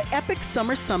track. The Epic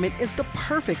Summer Summit is the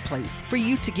perfect place for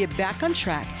you to get back on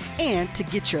track and to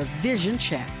get your vision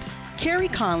checked. Carrie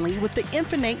Conley with the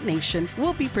Infinite Nation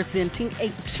will be presenting a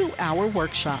 2-hour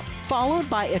workshop, followed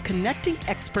by a Connecting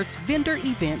Experts vendor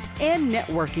event and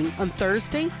networking on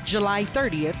Thursday, July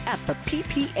 30th at the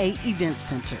PPA Event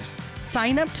Center.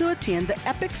 Sign up to attend the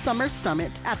Epic Summer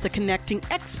Summit at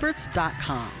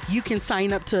theconnectingexperts.com. You can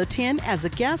sign up to attend as a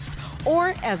guest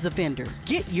or as a vendor.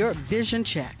 Get your vision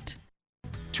checked.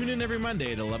 Tune in every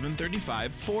Monday at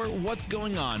 11:35 for What's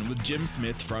Going On with Jim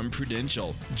Smith from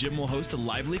Prudential. Jim will host a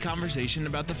lively conversation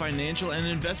about the financial and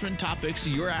investment topics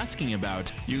you're asking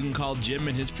about. You can call Jim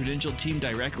and his Prudential team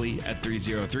directly at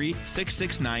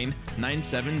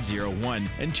 303-669-9701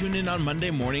 and tune in on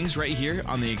Monday mornings right here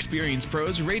on the Experience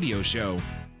Pros Radio Show.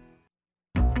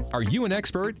 Are you an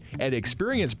expert? At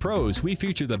Experience Pros, we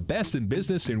feature the best in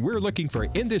business, and we're looking for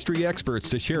industry experts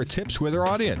to share tips with our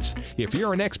audience. If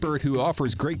you're an expert who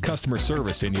offers great customer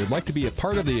service and you'd like to be a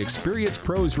part of the Experience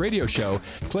Pros radio show,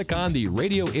 click on the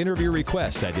radio interview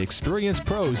request at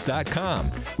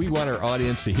experiencepros.com. We want our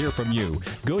audience to hear from you.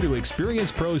 Go to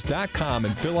experiencepros.com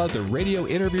and fill out the radio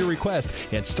interview request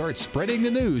and start spreading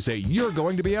the news that you're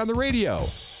going to be on the radio.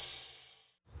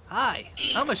 Hi,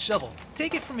 I'm a shovel.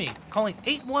 Take it from me. Calling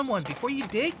 811 before you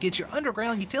dig gets your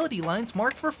underground utility lines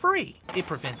marked for free. It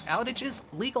prevents outages,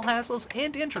 legal hassles,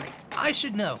 and injury. I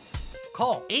should know.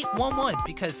 Call 811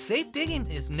 because safe digging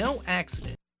is no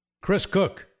accident. Chris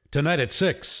Cook, tonight at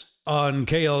 6 on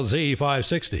KLZ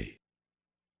 560.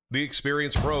 The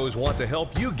Experience Pros want to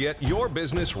help you get your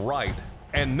business right.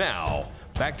 And now,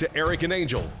 back to Eric and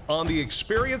Angel on the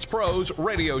Experience Pros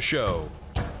radio show.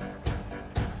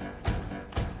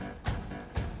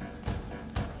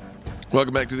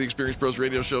 Welcome back to the Experience Pros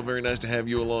Radio Show. Very nice to have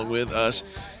you along with us.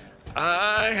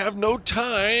 I have no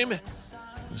time.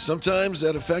 Sometimes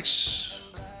that affects,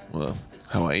 well,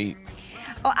 how I eat.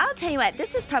 Oh, I'll tell you what,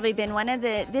 this has probably been one of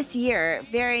this year,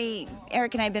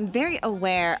 Eric and I have been very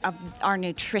aware of our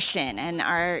nutrition and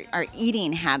our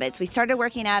eating habits. We started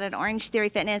working out at Orange Theory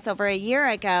Fitness over a year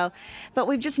ago, but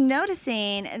we've just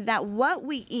noticing that what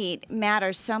we eat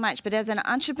matters so much. But as an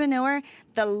entrepreneur,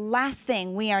 the last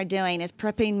thing we are doing is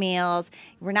prepping meals.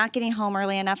 We're not getting home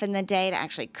early enough in the day to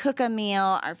actually cook a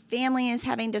meal. Our family is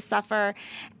having to suffer,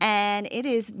 and it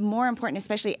is more important,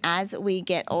 especially as we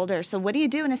get older. So what do you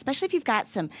do? And especially if you've got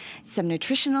some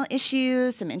nutritional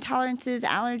issues, some intolerances,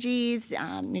 allergies,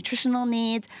 nutritional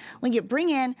needs, well, you bring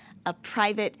in a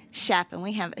private chef, and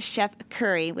we have Chef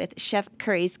Curry with Chef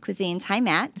Curry's Cuisines. Hi,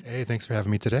 Matt. Hey, thanks for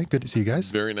having me today. Good to see you guys.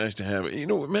 Very nice to have it. You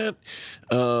know what, Matt?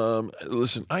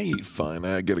 Listen, I eat fine.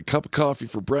 I get a cup of coffee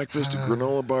for breakfast, a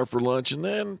granola bar for lunch, and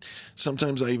then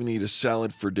sometimes I even eat a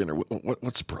salad for dinner.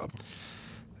 What's the problem?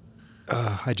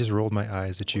 I just rolled my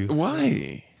eyes at you.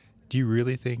 Why? Do you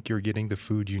really think you're getting the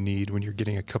food you need when you're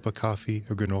getting a cup of coffee,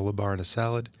 a granola bar, and a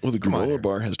salad? Well, the granola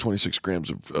bar has 26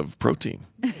 grams of protein.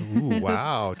 Ooh,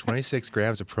 wow. 26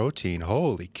 grams of protein.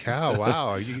 Holy cow.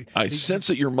 Wow. I sense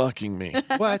that you're mocking me.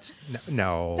 What?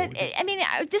 No. But, I mean,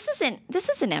 this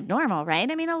isn't abnormal, right?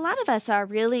 I mean, a lot of us are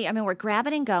really, we're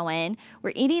grabbing and going.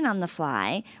 We're eating on the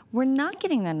fly. We're not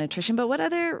getting the nutrition, but what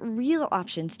other real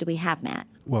options do we have, Matt?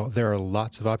 Well, there are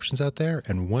lots of options out there,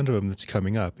 and one of them that's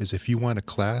coming up is if you want a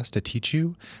class to teach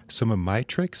you some of my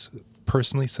tricks,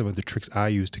 personally, some of the tricks I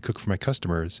use to cook for my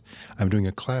customers. I'm doing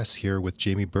a class here with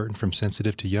Jamie Burton from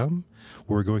Sensitive to Yum.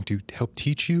 We're going to help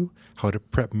teach you how to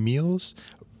prep meals,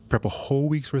 prep a whole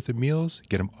week's worth of meals,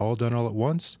 get them all done all at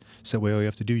once. So that way all you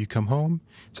have to do, you come home.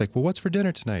 It's like, well, what's for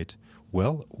dinner tonight?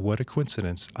 Well, what a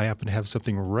coincidence. I happen to have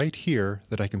something right here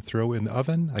that I can throw in the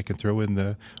oven, I can throw in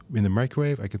the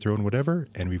microwave, I can throw in whatever,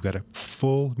 and we've got a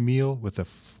full meal with a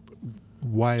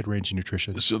wide range of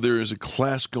nutrition. So there is a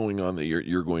class going on that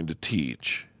you're going to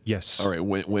teach. Yes. All right.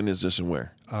 When is this and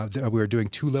where? We're doing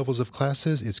 2 levels of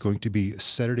classes. It's going to be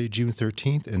Saturday, June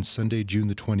 13th and Sunday, June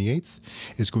the 28th.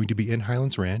 It's going to be in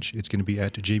Highlands Ranch. It's going to be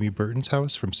at Jamie Burton's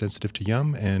house from Sensitive to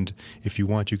Yum. And if you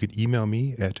want, you could email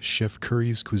me at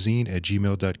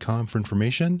chefcurriescuisine@gmail.com for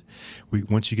information.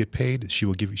 Once you get paid, she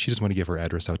doesn't want to give her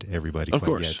address out to everybody Of quite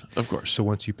course. yet. Of course. So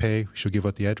once you pay, she'll give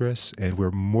out the address, and we're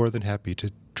more than happy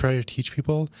to try to teach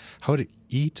people how to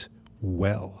eat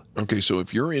well. Okay, so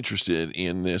if you're interested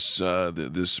in this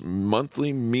this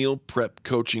monthly meal prep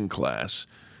coaching class,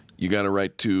 you got to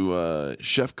write to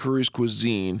Chef Curry's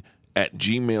Cuisine at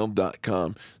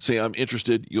gmail.com. Say, I'm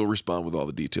interested. You'll respond with all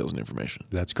the details and information.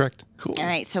 That's correct. Cool. All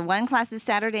right, so one class is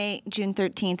Saturday, June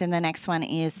 13th, and the next one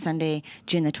is Sunday,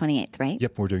 June the 28th, right?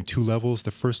 Yep, we're doing 2 levels.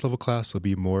 The first level class will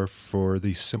be more for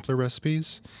the simpler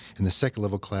recipes. And the second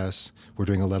level class, we're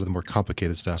doing a lot of the more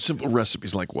complicated stuff. Simple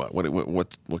recipes like what?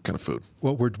 What kind of food?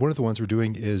 Well, one of the ones we're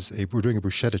doing is we're doing a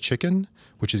bruschetta chicken,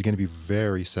 which is going to be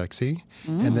very sexy.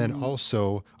 And then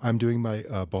also, I'm doing my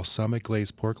balsamic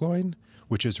glazed pork loin,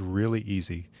 which is really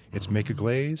easy. It's make a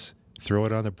glaze, throw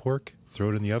it on the pork,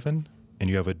 throw it in the oven, and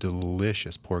you have a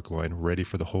delicious pork loin ready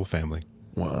for the whole family.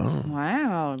 Wow.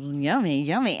 Wow. Yummy,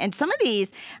 yummy. And some of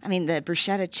these, the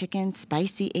bruschetta chicken,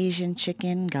 spicy Asian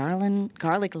chicken,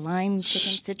 garlic lime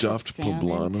chicken, citrus Stuffed salmon.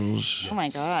 poblanos. Oh my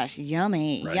gosh.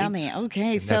 Yummy, Right. yummy.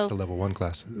 Okay, And that's the level 1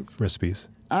 class recipes.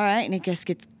 All right, and it just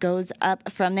goes up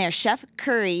from there. Chef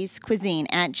Curry's Cuisine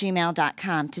at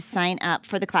gmail.com to sign up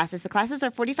for the classes. The classes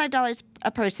are $45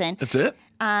 a person. That's it?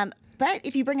 but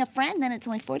if you bring a friend, then it's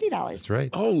only $40. That's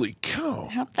right. Holy cow.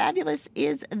 How fabulous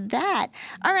is that?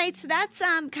 All right, so that's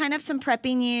kind of some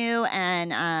prepping you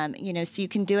and, so you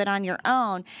can do it on your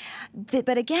own.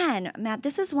 But again, Matt,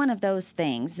 this is one of those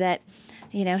things that,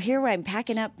 here where I'm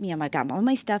packing up, I got all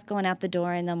my stuff going out the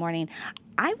door in the morning.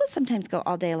 I will sometimes go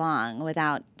all day long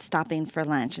without stopping for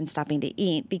lunch and stopping to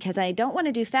eat because I don't want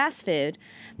to do fast food,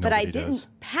 but I didn't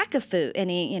pack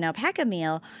pack a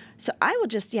meal. So I will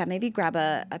just, maybe grab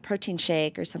a protein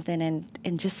shake or something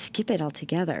and just skip it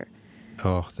altogether.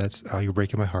 Oh, you're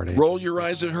breaking my heart. Roll your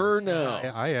eyes at her now.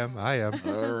 I am.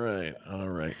 All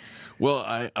right.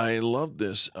 Well, I love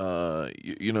this.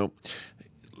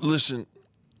 Listen,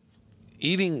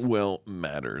 eating well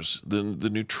matters. The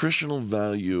nutritional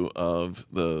value of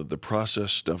the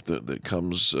processed stuff that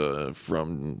comes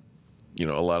from, a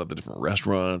lot of the different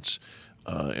restaurants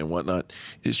and whatnot,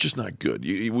 it's just not good.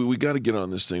 We got to get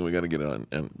on this thing. We got to get on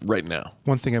and right now.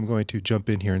 One thing I'm going to jump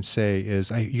in here and say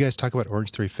is you guys talk about Orange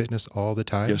Theory Fitness all the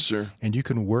time. Yes, sir. And you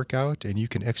can work out and you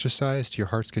can exercise to your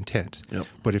heart's content. Yep.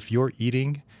 But if you're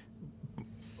eating...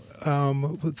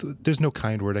 there's no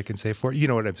kind word I can say for it. You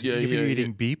know what I'm saying? If you're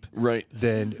eating beep, right,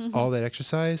 then all that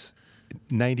exercise,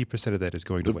 90% of that is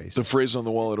going to waste. The phrase on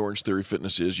the wall at Orange Theory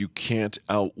Fitness is, you can't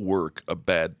outwork a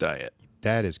bad diet.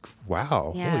 That is,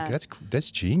 wow. Yeah. Holy, that's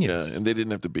genius. Yeah, and they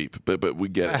didn't have to beep, but we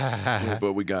get it.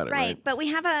 But we got it, right? But we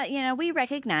have we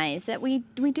recognize that we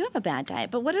do have a bad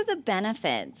diet. But what are the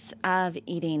benefits of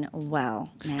eating well,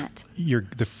 Matt?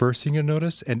 The first thing you'll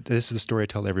notice, and this is the story I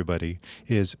tell everybody,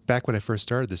 is back when I first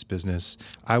started this business,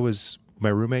 my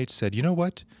roommate said, you know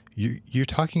what? You're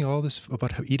talking all this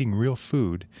about how eating real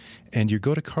food, and you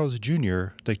go to Carl's Jr.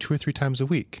 like 2 or 3 times a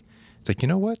week. It's like, you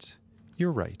know what?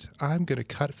 You're right. I'm going to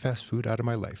cut fast food out of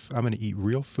my life. I'm going to eat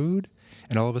real food,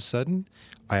 and all of a sudden,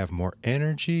 I have more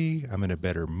energy. I'm in a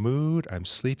better mood. I'm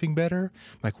sleeping better.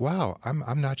 I'm like, wow,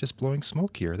 I'm not just blowing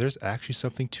smoke here. There's actually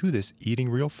something to this eating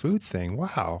real food thing.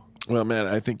 Wow. Well, Matt,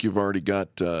 I think you've already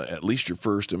got at least your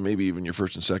first and maybe even your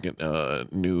first and second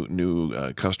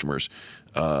new customers.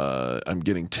 I'm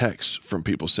getting texts from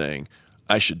people saying,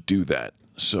 I should do that.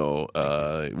 So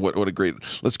what a great...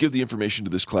 Let's give the information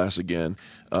to this class again.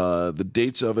 The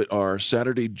dates of it are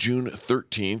Saturday, June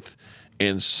 13th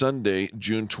and Sunday,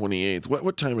 June 28th.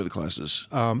 What time are the classes?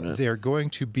 They're going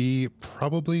to be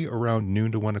probably around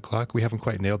noon to 1 o'clock. We haven't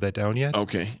quite nailed that down yet.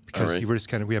 Okay. Because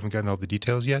right. we haven't gotten all the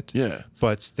details yet. Yeah.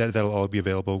 But that'll all be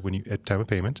available at time of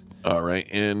payment. All right.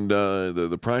 And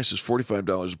the price is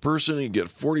 $45 a person. You get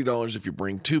 $40 if you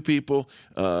bring 2 people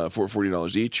for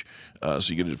 $40 each.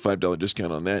 So you get a $5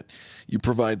 discount on that. You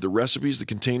provide the recipes, the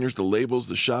containers, the labels,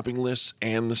 the shopping lists,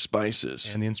 and the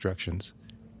spices. And the instructions.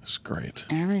 That's great.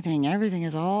 Everything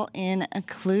is all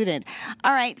included.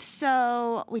 All right,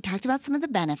 so we talked about some of the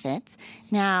benefits.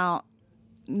 Now,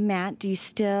 Matt, do you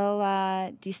still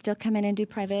come in and do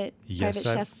private chef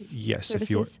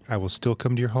services? I will still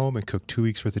come to your home and cook 2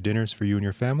 weeks worth of dinners for you and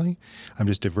your family. I'm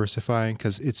just diversifying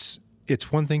because it's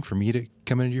one thing for me to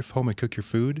come into your home and cook your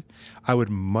food. I would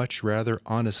much rather,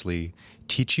 honestly,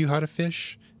 teach you how to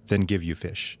fish than give you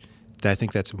fish. I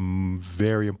think that's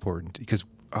very important because.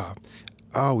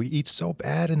 We eat so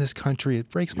bad in this country. It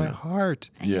breaks my heart.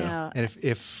 I know. And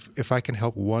if I can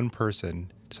help one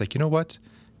person, it's like, you know what?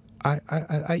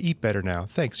 I eat better now.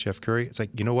 Thanks, Chef Curry. It's like,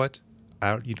 you know what?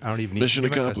 I don't even need to be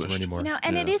my customer anymore.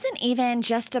 And it isn't even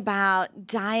just about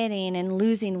dieting and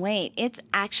losing weight. It's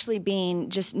actually being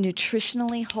just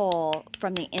nutritionally whole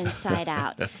from the inside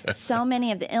out. So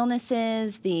many of the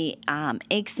illnesses, the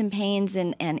aches and pains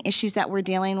and issues that we're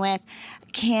dealing with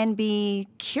can be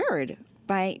cured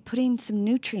by putting some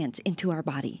nutrients into our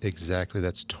body. Exactly.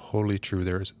 That's totally true.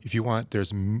 There's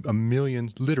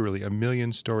literally a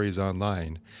million stories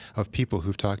online of people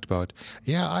who've talked about,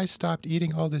 I stopped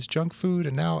eating all this junk food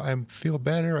and now I feel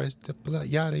better, et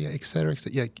cetera, et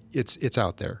cetera. Yeah, it's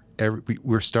out there.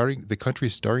 The country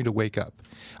is starting to wake up.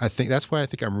 I think that's why I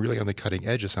think I'm really on the cutting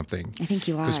edge of something. I think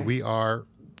you are. Because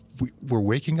we're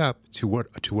waking up to what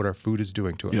our food is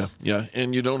doing to us. Yeah,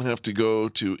 and you don't have to go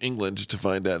to England to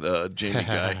find that Jamie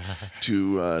guy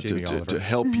to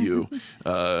help you.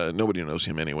 Nobody knows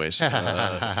him anyways.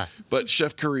 But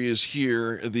Chef Curry is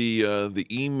here. The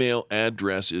email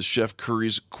address is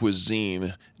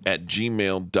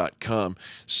chefcurryscuisine@gmail.com.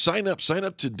 Sign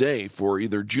up today for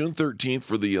either June 13th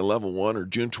for the level 1 or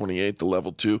June 28th, the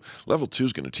level 2. Level 2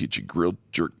 is going to teach you grilled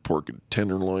jerk pork and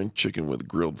tenderloin, chicken with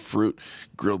grilled fruit,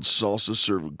 grilled salsa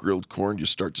served with grilled corn. You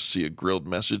start to see a grilled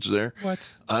message there.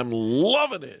 What? I'm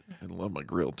loving it. I love my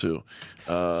grill too.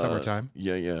 Summertime.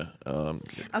 Yeah.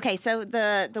 Okay, so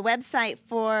the website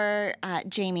for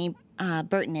Jamie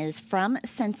Burton is from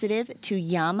sensitive to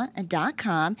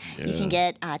yum.com. You can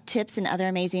get tips and other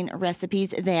amazing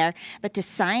recipes there. But to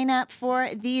sign up for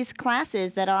these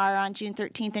classes that are on June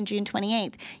 13th and June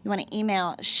 28th, you want to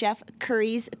email Chef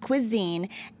Curry's Cuisine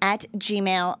at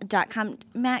gmail.com.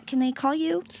 Matt, can they call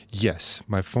you? Yes.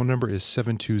 My phone number is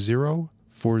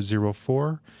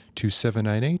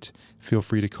 720-404-2798. Feel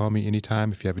free to call me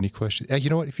anytime if you have any questions.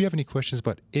 You know what? If you have any questions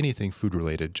about anything food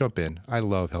related, jump in. I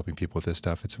love helping people with this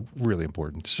stuff. It's really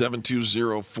important.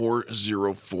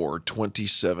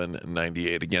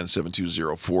 720-404-2798. Again,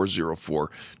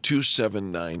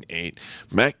 720-404-2798.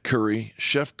 Matt Curry,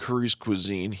 Chef Curry's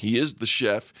Cuisine. He is the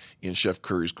chef in Chef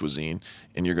Curry's Cuisine,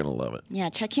 and you're going to love it. Yeah,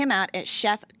 check him out at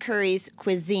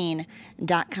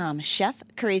chefcurryscuisine.com.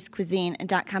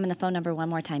 Chefcurryscuisine.com. And the phone number one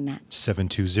more time, Matt.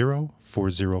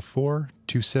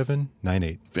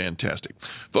 720-404-2798. Fantastic.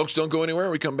 Folks, don't go anywhere.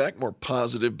 When we come back, more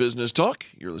positive business talk.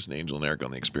 You're listening to Angel and Eric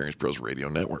on the Experience Pros Radio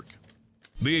Network.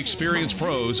 The Experience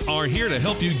Pros are here to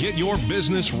help you get your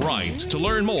business right. To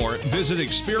learn more, visit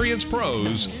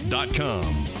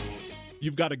ExperiencePros.com.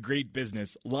 You've got a great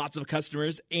business, lots of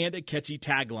customers, and a catchy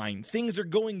tagline. Things are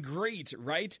going great,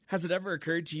 right? Has it ever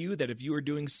occurred to you that if you are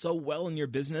doing so well in your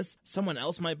business, someone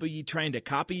else might be trying to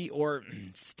copy or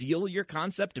steal your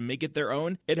concept and make it their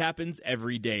own? It happens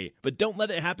every day. But don't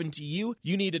let it happen to you.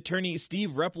 You need attorney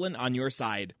Steve Replin on your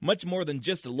side. Much more than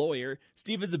just a lawyer,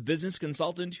 Steve is a business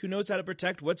consultant who knows how to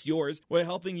protect what's yours while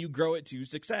helping you grow it to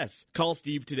success. Call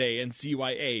Steve today and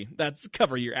CYA. That's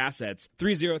cover your assets.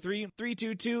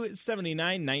 303-322-7919.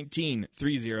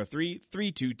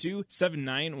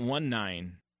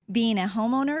 303-322-7919. Being a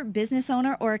homeowner, business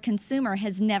owner, or a consumer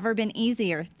has never been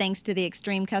easier thanks to the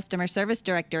Extreme Customer Service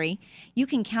Directory. You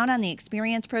can count on the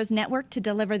Experience Pros Network to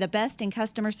deliver the best in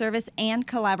customer service and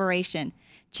collaboration.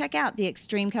 Check out the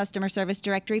Extreme Customer Service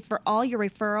Directory for all your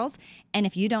referrals, and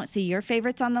if you don't see your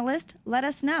favorites on the list, let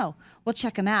us know. We'll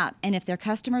check them out, and if their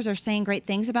customers are saying great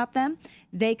things about them,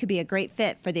 they could be a great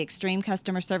fit for the Extreme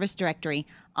Customer Service Directory.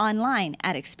 Online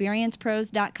at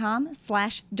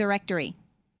experiencepros.com/directory.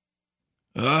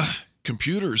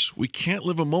 Computers. We can't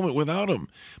live a moment without them.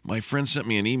 My friend sent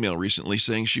me an email recently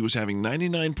saying she was having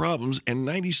 99 problems and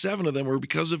 97 of them were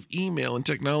because of email and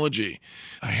technology.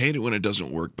 I hate it when it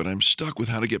doesn't work, but I'm stuck with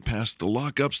how to get past the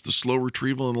lockups, the slow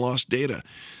retrieval, and lost data.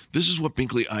 This is what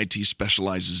Binkley IT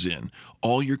specializes in,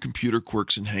 all your computer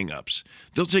quirks and hang-ups.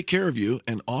 They'll take care of you,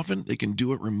 and often they can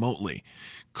do it remotely.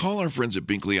 Call our friends at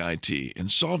Binkley IT and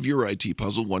solve your IT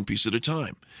puzzle one piece at a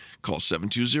time. Call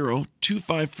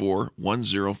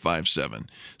 720-254-1057,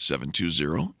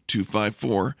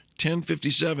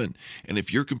 720-254-1057. And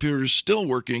if your computer is still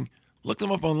working, look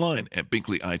them up online at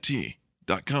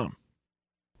binkleyit.com.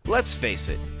 Let's face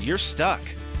it, you're stuck.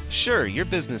 Sure, your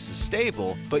business is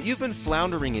stable, but you've been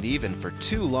floundering it even for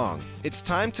too long. It's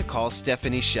time to call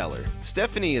Stephanie Scheller.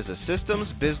 Stephanie is a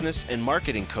systems, business, and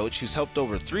marketing coach who's helped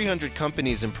over 300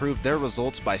 companies improve their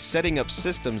results by setting up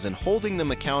systems and holding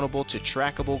them accountable to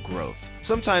trackable growth.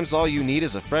 Sometimes all you need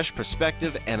is a fresh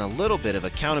perspective and a little bit of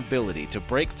accountability to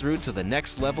break through to the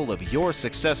next level of your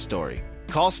success story.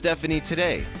 Call Stephanie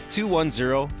today,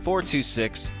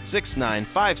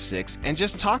 210-426-6956, and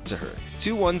just talk to her.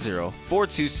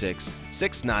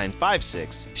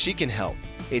 210-426-6956. She can help.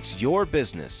 It's your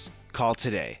business. Call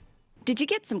today. Did you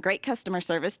get some great customer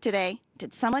service today?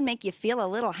 Did someone make you feel a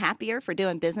little happier for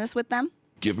doing business with them?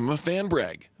 Give them a fan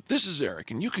brag. This is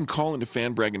Eric, and you can call into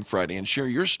Fan Bragging Friday and share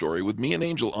your story with me and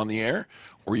Angel on the air,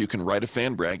 or you can write a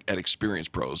fan brag at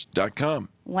experiencepros.com.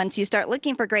 Once you start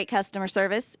looking for great customer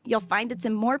service, you'll find it's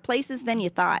in more places than you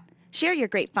thought. Share your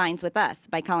great finds with us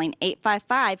by calling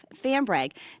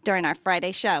 855-FAN-BRAG during our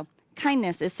Friday show.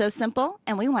 Kindness is so simple,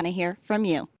 and we want to hear from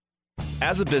you.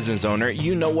 As a business owner,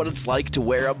 you know what it's like to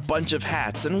wear a bunch of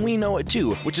hats, and we know it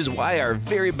too, which is why our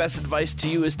very best advice to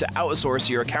you is to outsource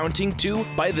your accounting to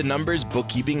By the Numbers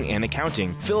Bookkeeping and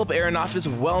Accounting. Philip Aronoff is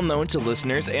well known to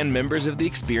listeners and members of the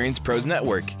Experience Pros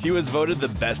Network. He was voted the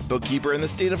best bookkeeper in the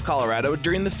state of Colorado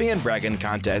during the Fan Bragging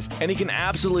contest, and he can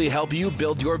absolutely help you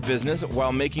build your business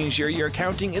while making sure your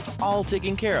accounting is all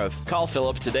taken care of. Call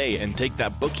Philip today and take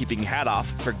that bookkeeping hat off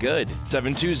for good.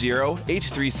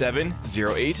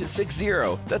 720-837-0860.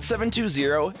 That's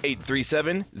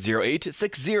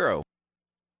 720-837-0860.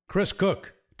 Chris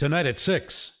Cook, tonight at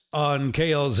 6 on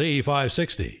KLZ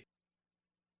 560.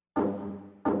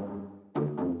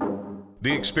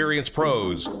 The Experience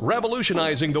Pros,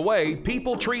 revolutionizing the way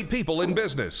people treat people in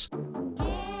business.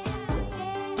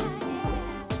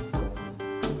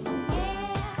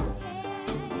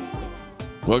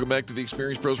 Welcome back to the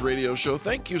Experience Pros Radio Show.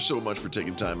 Thank you so much for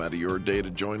taking time out of your day to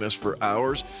join us for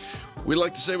ours. We'd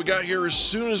like to say we got here as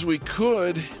soon as we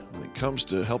could when it comes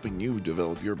to helping you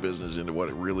develop your business into what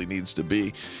it really needs to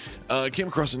be. I came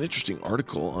across an interesting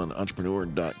article on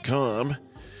entrepreneur.com.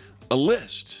 A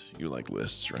list. You like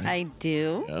lists, right? I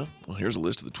do. Yeah. Well, here's a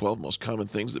list of the 12 most common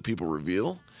things that people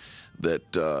reveal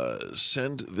that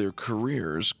send their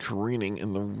careers careening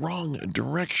in the wrong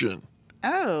direction.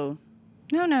 Oh.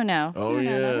 No. Oh, no,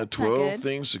 yeah. that's not 12 good.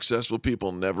 things successful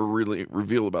people never really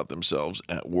reveal about themselves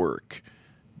at work.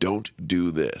 Don't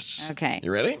do this. Okay.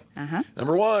 You ready? Uh-huh.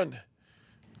 Number 1,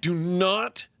 do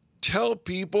not tell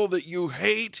people that you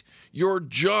hate your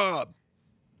job.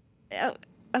 Oh,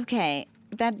 okay.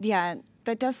 That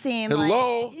does seem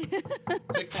Hello?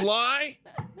 like...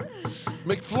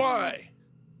 McFly.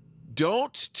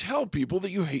 Don't tell people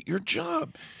that you hate your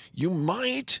job. You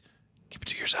might... Keep it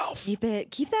to yourself. Keep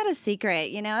that a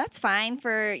secret. That's fine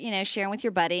for, sharing with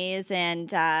your buddies and,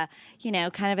 kind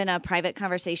of in a private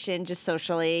conversation, just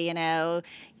socially,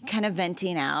 kind of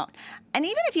venting out. And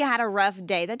even if you had a rough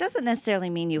day, that doesn't necessarily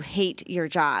mean you hate your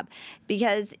job.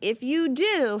 Because if you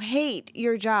do hate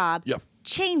your job,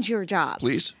 change your job.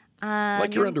 Please.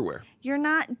 Like your underwear. You're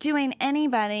not doing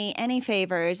anybody any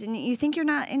favors, and you think you're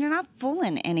not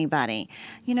fooling anybody.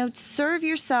 Serve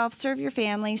yourself, serve your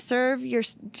family, serve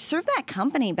that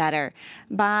company better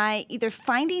by either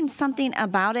finding something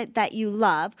about it that you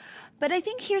love. But I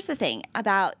think here's the thing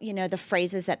about, the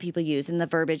phrases that people use and the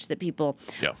verbiage that people,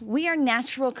 we are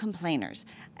natural complainers.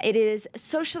 It is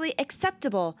socially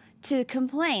acceptable to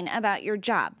complain about your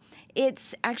job.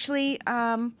 It's actually,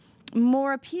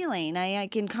 more appealing,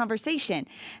 like in conversation,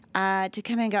 to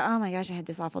come in and go, oh my gosh, I had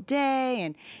this awful day,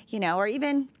 and or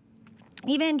even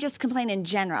just complain in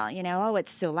general. Oh,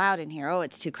 it's so loud in here. Oh,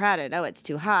 it's too crowded. Oh, it's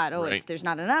too hot. Oh, Right. there's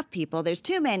not enough people. There's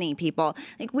too many people.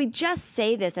 Like, we just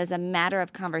say this as a matter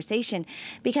of conversation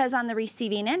because on the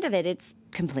receiving end of it, it's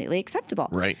completely acceptable.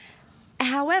 Right.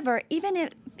 However, even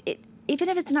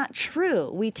if it's not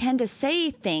true, we tend to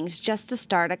say things just to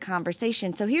start a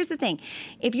conversation. So here's the thing.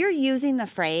 If you're using the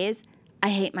phrase, I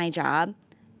hate my job,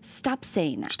 stop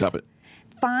saying that. Stop it.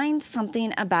 Find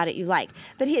something about it you like.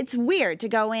 But it's weird to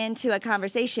go into a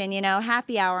conversation,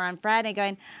 happy hour on Friday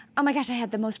going, oh my gosh, I had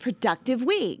the most productive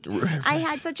week. Right. I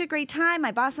had such a great time.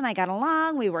 My boss and I got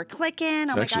along. We were clicking.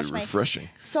 It's oh my actually gosh. refreshing.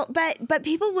 So, but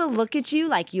people will look at you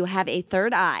like you have a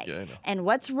third eye. Yeah, I know. And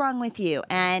what's wrong with you?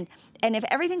 And if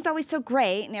everything's always so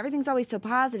great and everything's always so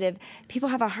positive, people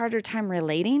have a harder time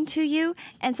relating to you.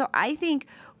 And so I think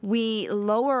we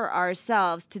lower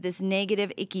ourselves to this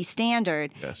negative, icky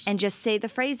standard and just say the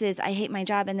phrases, I hate my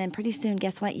job, and then pretty soon,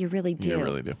 guess what? You really do. You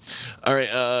really do. All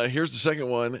right, here's the second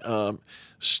one.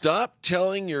 Stop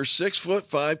telling your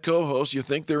 6'5" co-host you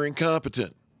think they're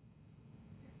incompetent.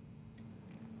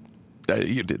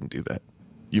 You didn't do that.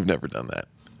 You've never done that.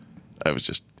 I was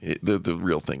just, the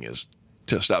real thing is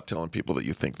to stop telling people that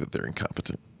you think that they're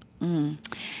incompetent.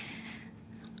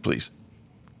 Please.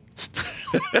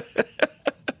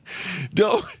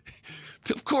 Don't.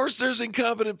 Of course, there's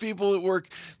incompetent people at work.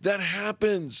 That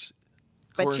happens.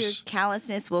 But your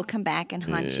callousness will come back and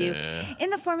haunt you in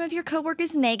the form of your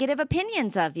coworkers' negative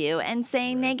opinions of you and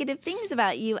saying negative things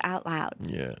about you out loud.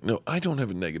 Yeah. No, I don't have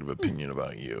a negative opinion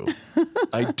about you.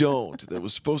 I don't. That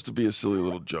was supposed to be a silly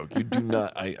little joke. You do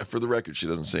not. For the record, she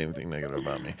doesn't say anything negative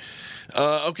about me.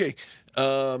 Okay.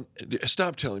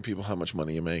 Stop telling people how much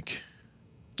money you make.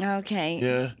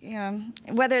 Okay. Yeah.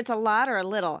 Whether it's a lot or a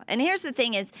little. And here's the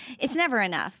thing is, it's never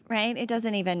enough, right? It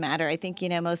doesn't even matter. I think,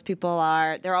 most people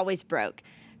they're always broke,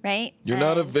 right? You're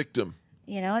not a victim.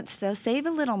 So save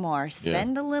a little more,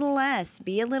 spend a little less,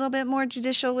 be a little bit more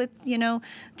judicial with,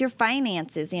 your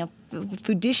finances,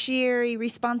 fiduciary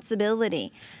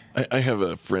responsibility. I have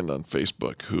a friend on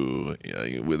Facebook who,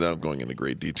 without going into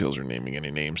great details or naming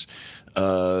any names,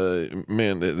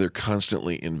 man, they're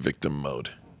constantly in victim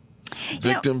mode.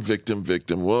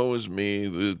 Victim. Woe is me.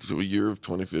 The year of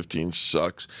 2015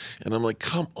 sucks. And I'm like,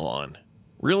 come on.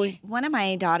 Really? One of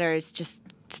my daughters just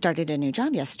started a new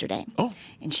job yesterday. Oh.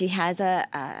 And she has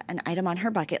an item on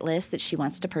her bucket list that she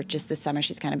wants to purchase this summer.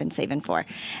 She's kind of been saving for.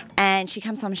 And she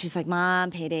comes home and she's like, Mom,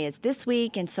 payday is this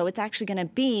week. And so it's actually going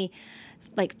to be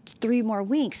like 3 more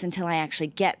weeks until I actually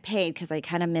get paid because I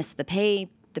kind of missed the pay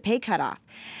cutoff.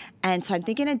 And so I'm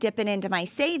thinking of dipping into my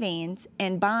savings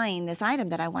and buying this item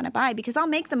that I want to buy because I'll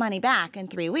make the money back in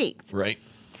 3 weeks. Right.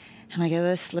 I'm like, it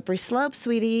was a slippery slope,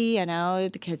 sweetie,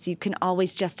 because you can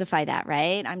always justify that,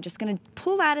 right? I'm just going to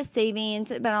pull out a savings,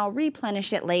 but I'll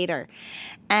replenish it later.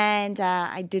 And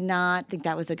I did not think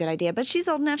that was a good idea. But she's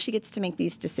old enough, she gets to make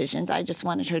these decisions. I just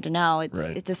wanted her to know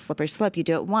it's a slippery slope. You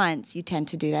do it once, you tend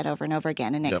to do that over and over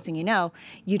again. And next thing you know,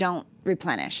 you don't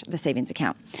replenish the savings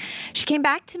account. She came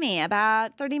back to me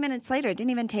about 30 minutes later. It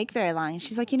didn't even take very long.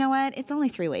 She's like, you know what? It's only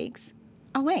 3 weeks.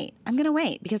 I'll wait. I'm going to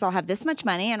wait because I'll have this much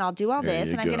money and I'll do all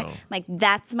this. And I'm going to, like,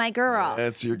 that's my girl.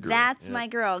 That's your girl. That's my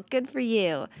girl. Good for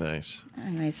you. Nice.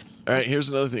 Anyways. All right, here's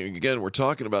another thing. Again, we're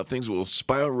talking about things that will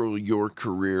spiral your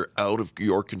career out of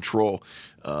your control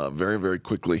very, very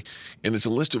quickly. And it's a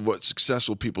list of what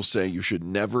successful people say you should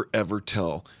never, ever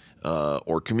tell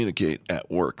or communicate at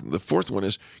work. The fourth one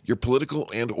is your political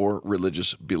and or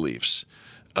religious beliefs.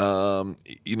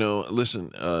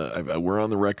 Listen, we're on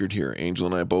the record here. Angel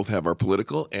and I both have our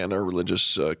political and our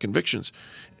religious convictions,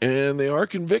 and they are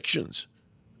convictions,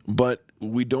 but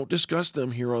we don't discuss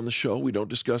them here on the show. We don't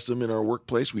discuss them in our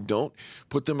workplace. We don't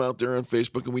put them out there on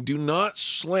Facebook, and we do not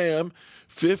slam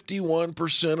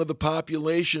 51% of the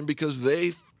population because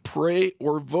they pray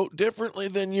or vote differently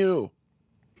than you.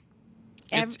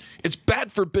 It's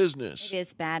bad for business. It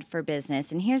is bad for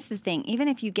business. And here's the thing. Even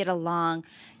if you get along,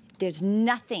 there's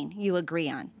nothing you agree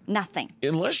on. Nothing.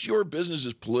 Unless your business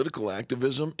is political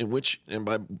activism, and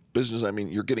by business I mean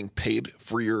you're getting paid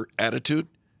for your attitude,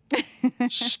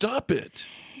 stop it.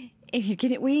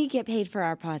 We get paid for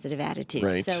our positive attitude.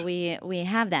 Right. So we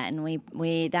have that, and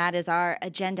we that is our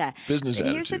agenda. Business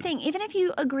attitude. Here's the thing. Even if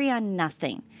you agree on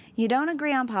nothing, you don't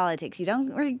agree on politics, you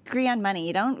don't agree on money,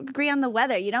 you don't agree on the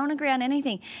weather, you don't agree on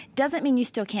anything, doesn't mean you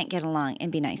still can't get along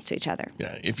and be nice to each other.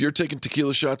 Yeah. If you're taking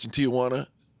tequila shots in Tijuana,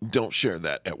 don't share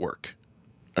that at work.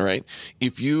 All right?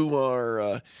 If you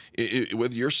are,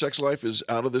 whether your sex life is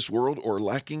out of this world or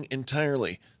lacking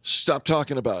entirely, stop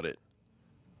talking about it.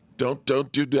 Don't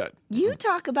do that. You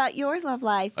talk about your love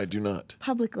life. I do not.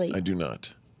 Publicly. I do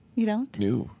not. You don't?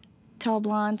 No. Tall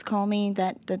blondes call me,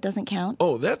 that doesn't count?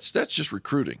 Oh, that's just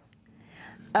recruiting.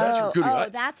 That's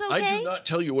recruiting. That's okay? I do not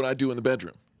tell you what I do in the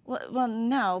bedroom. Well,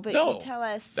 no, but you tell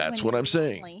us. That's what I'm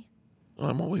saying. Oh,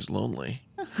 I'm always lonely.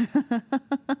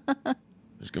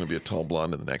 There's going to be a tall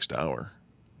blonde in the next hour.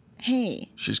 Hey.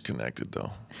 She's connected,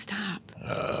 though. Stop.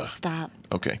 Stop.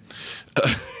 Okay.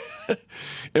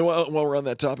 And while we're on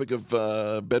that topic of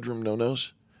bedroom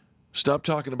no-nos, stop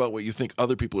talking about what you think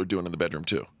other people are doing in the bedroom,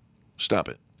 too. Stop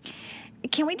it.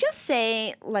 Can we just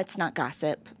say, let's not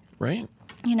gossip? Right?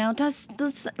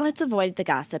 Let's avoid the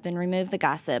gossip and remove the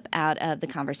gossip out of the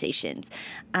conversations.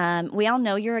 We all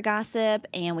know you're a gossip,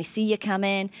 and we see you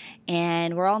coming,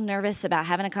 and we're all nervous about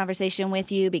having a conversation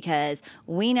with you because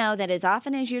we know that as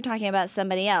often as you're talking about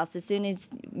somebody else, as soon as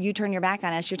you turn your back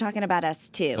on us, you're talking about us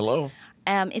too. Hello?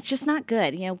 It's just not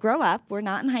good. Grow up. We're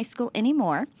not in high school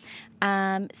anymore.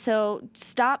 So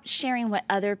stop sharing what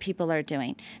other people are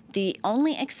doing. The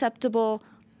only acceptable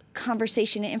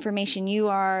conversation and information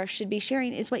should be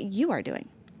sharing is what you are doing.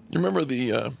 You remember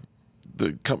the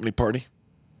company party?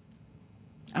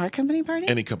 Our company party?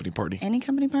 Any company party. Any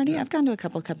company party? Yeah. I've gone to a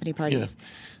couple of company parties. Yeah.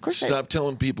 Of course. Stop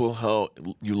telling people how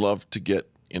you love to get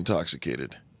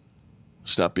intoxicated.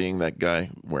 Stop being that guy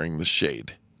wearing the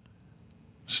shade.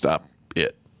 Stop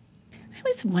it. I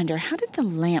always wonder, how did the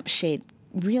lampshade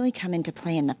really come into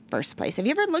play in the first place? Have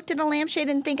you ever looked at a lampshade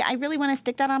and think, I really want to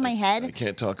stick that on my head? I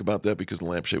can't talk about that because the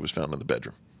lampshade was found in the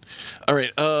bedroom. All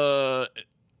right.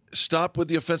 Stop with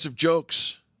the offensive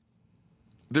jokes.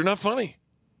 They're not funny.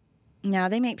 No,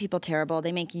 they make people terrible.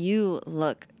 They make you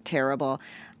look terrible.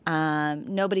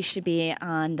 Nobody should be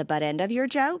on the butt end of your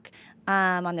joke,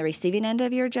 on the receiving end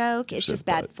of your joke. It's just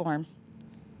bad form.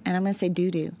 And I'm going to say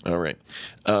doo-doo. All right.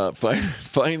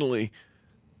 Finally,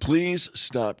 please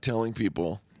stop telling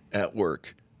people at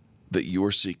work that you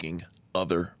are seeking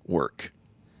other work.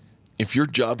 If you're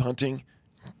job hunting,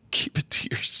 keep it to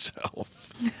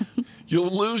yourself.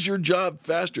 You'll lose your job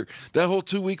faster. That whole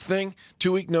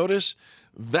 2-week notice,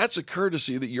 that's a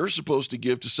courtesy that you're supposed to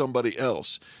give to somebody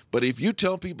else. But if you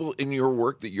tell people in your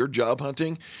work that you're job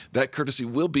hunting, that courtesy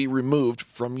will be removed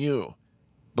from you.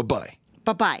 Bye-bye.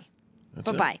 Bye-bye.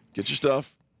 Bye-bye. Get your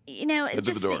stuff.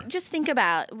 Just think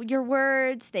about your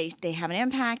words. They have an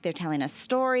impact. They're telling a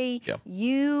story. Yep.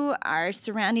 You are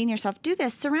surrounding yourself. Do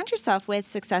this. Surround yourself with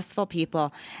successful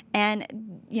people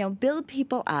and, build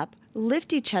people up,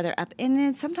 lift each other up. And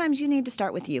then sometimes you need to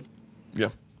start with you. Yeah.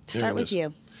 Start with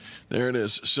you. There it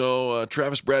is. So,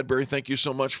 Travis Bradbury, thank you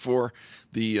so much for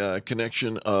the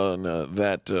connection on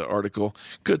that article.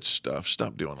 Good stuff.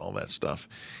 Stop doing all that stuff.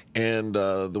 And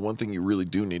the one thing you really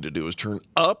do need to do is turn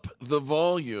up the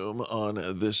volume on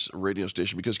this radio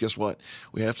station, because guess what?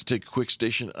 We have to take a quick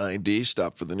station ID,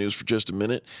 stop for the news for just a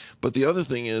minute. But the other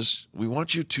thing is, we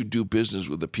want you to do business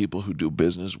with the people who do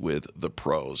business with the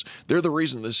pros. They're the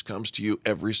reason this comes to you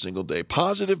every single day.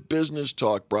 Positive Business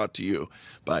Talk brought to you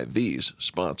by these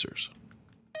sponsors.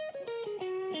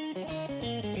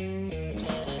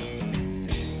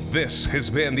 This has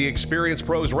been the Experience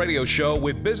Pros Radio Show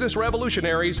with business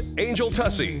revolutionaries Angel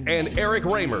Tussey and Eric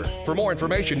Raymer. For more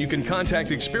information, you can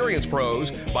contact Experience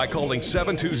Pros by calling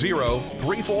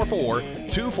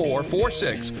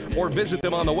 720-344-2446 or visit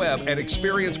them on the web at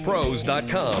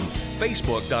experiencepros.com,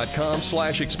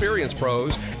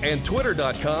 facebook.com/experiencepros, and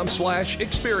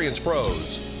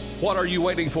twitter.com/experiencepros. What are you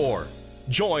waiting for?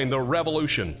 Join the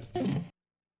revolution.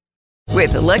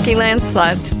 With the Lucky Land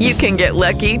Slots, you can get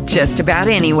lucky just about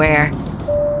anywhere.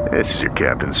 This is your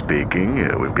captain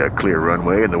speaking. We've got clear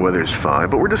runway and the weather's fine,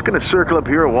 but we're just going to circle up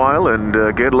here a while and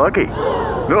get lucky.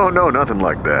 No, nothing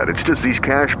like that. It's just these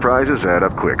cash prizes add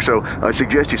up quick. So I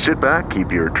suggest you sit back,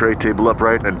 keep your tray table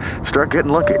upright, and start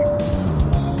getting lucky.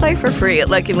 Play for free at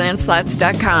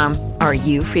LuckyLandSlots.com. Are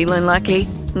you feeling lucky?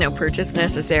 No purchase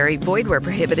necessary. Void where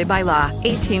prohibited by law.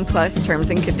 18+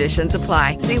 terms and conditions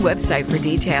apply. See website for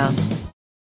details.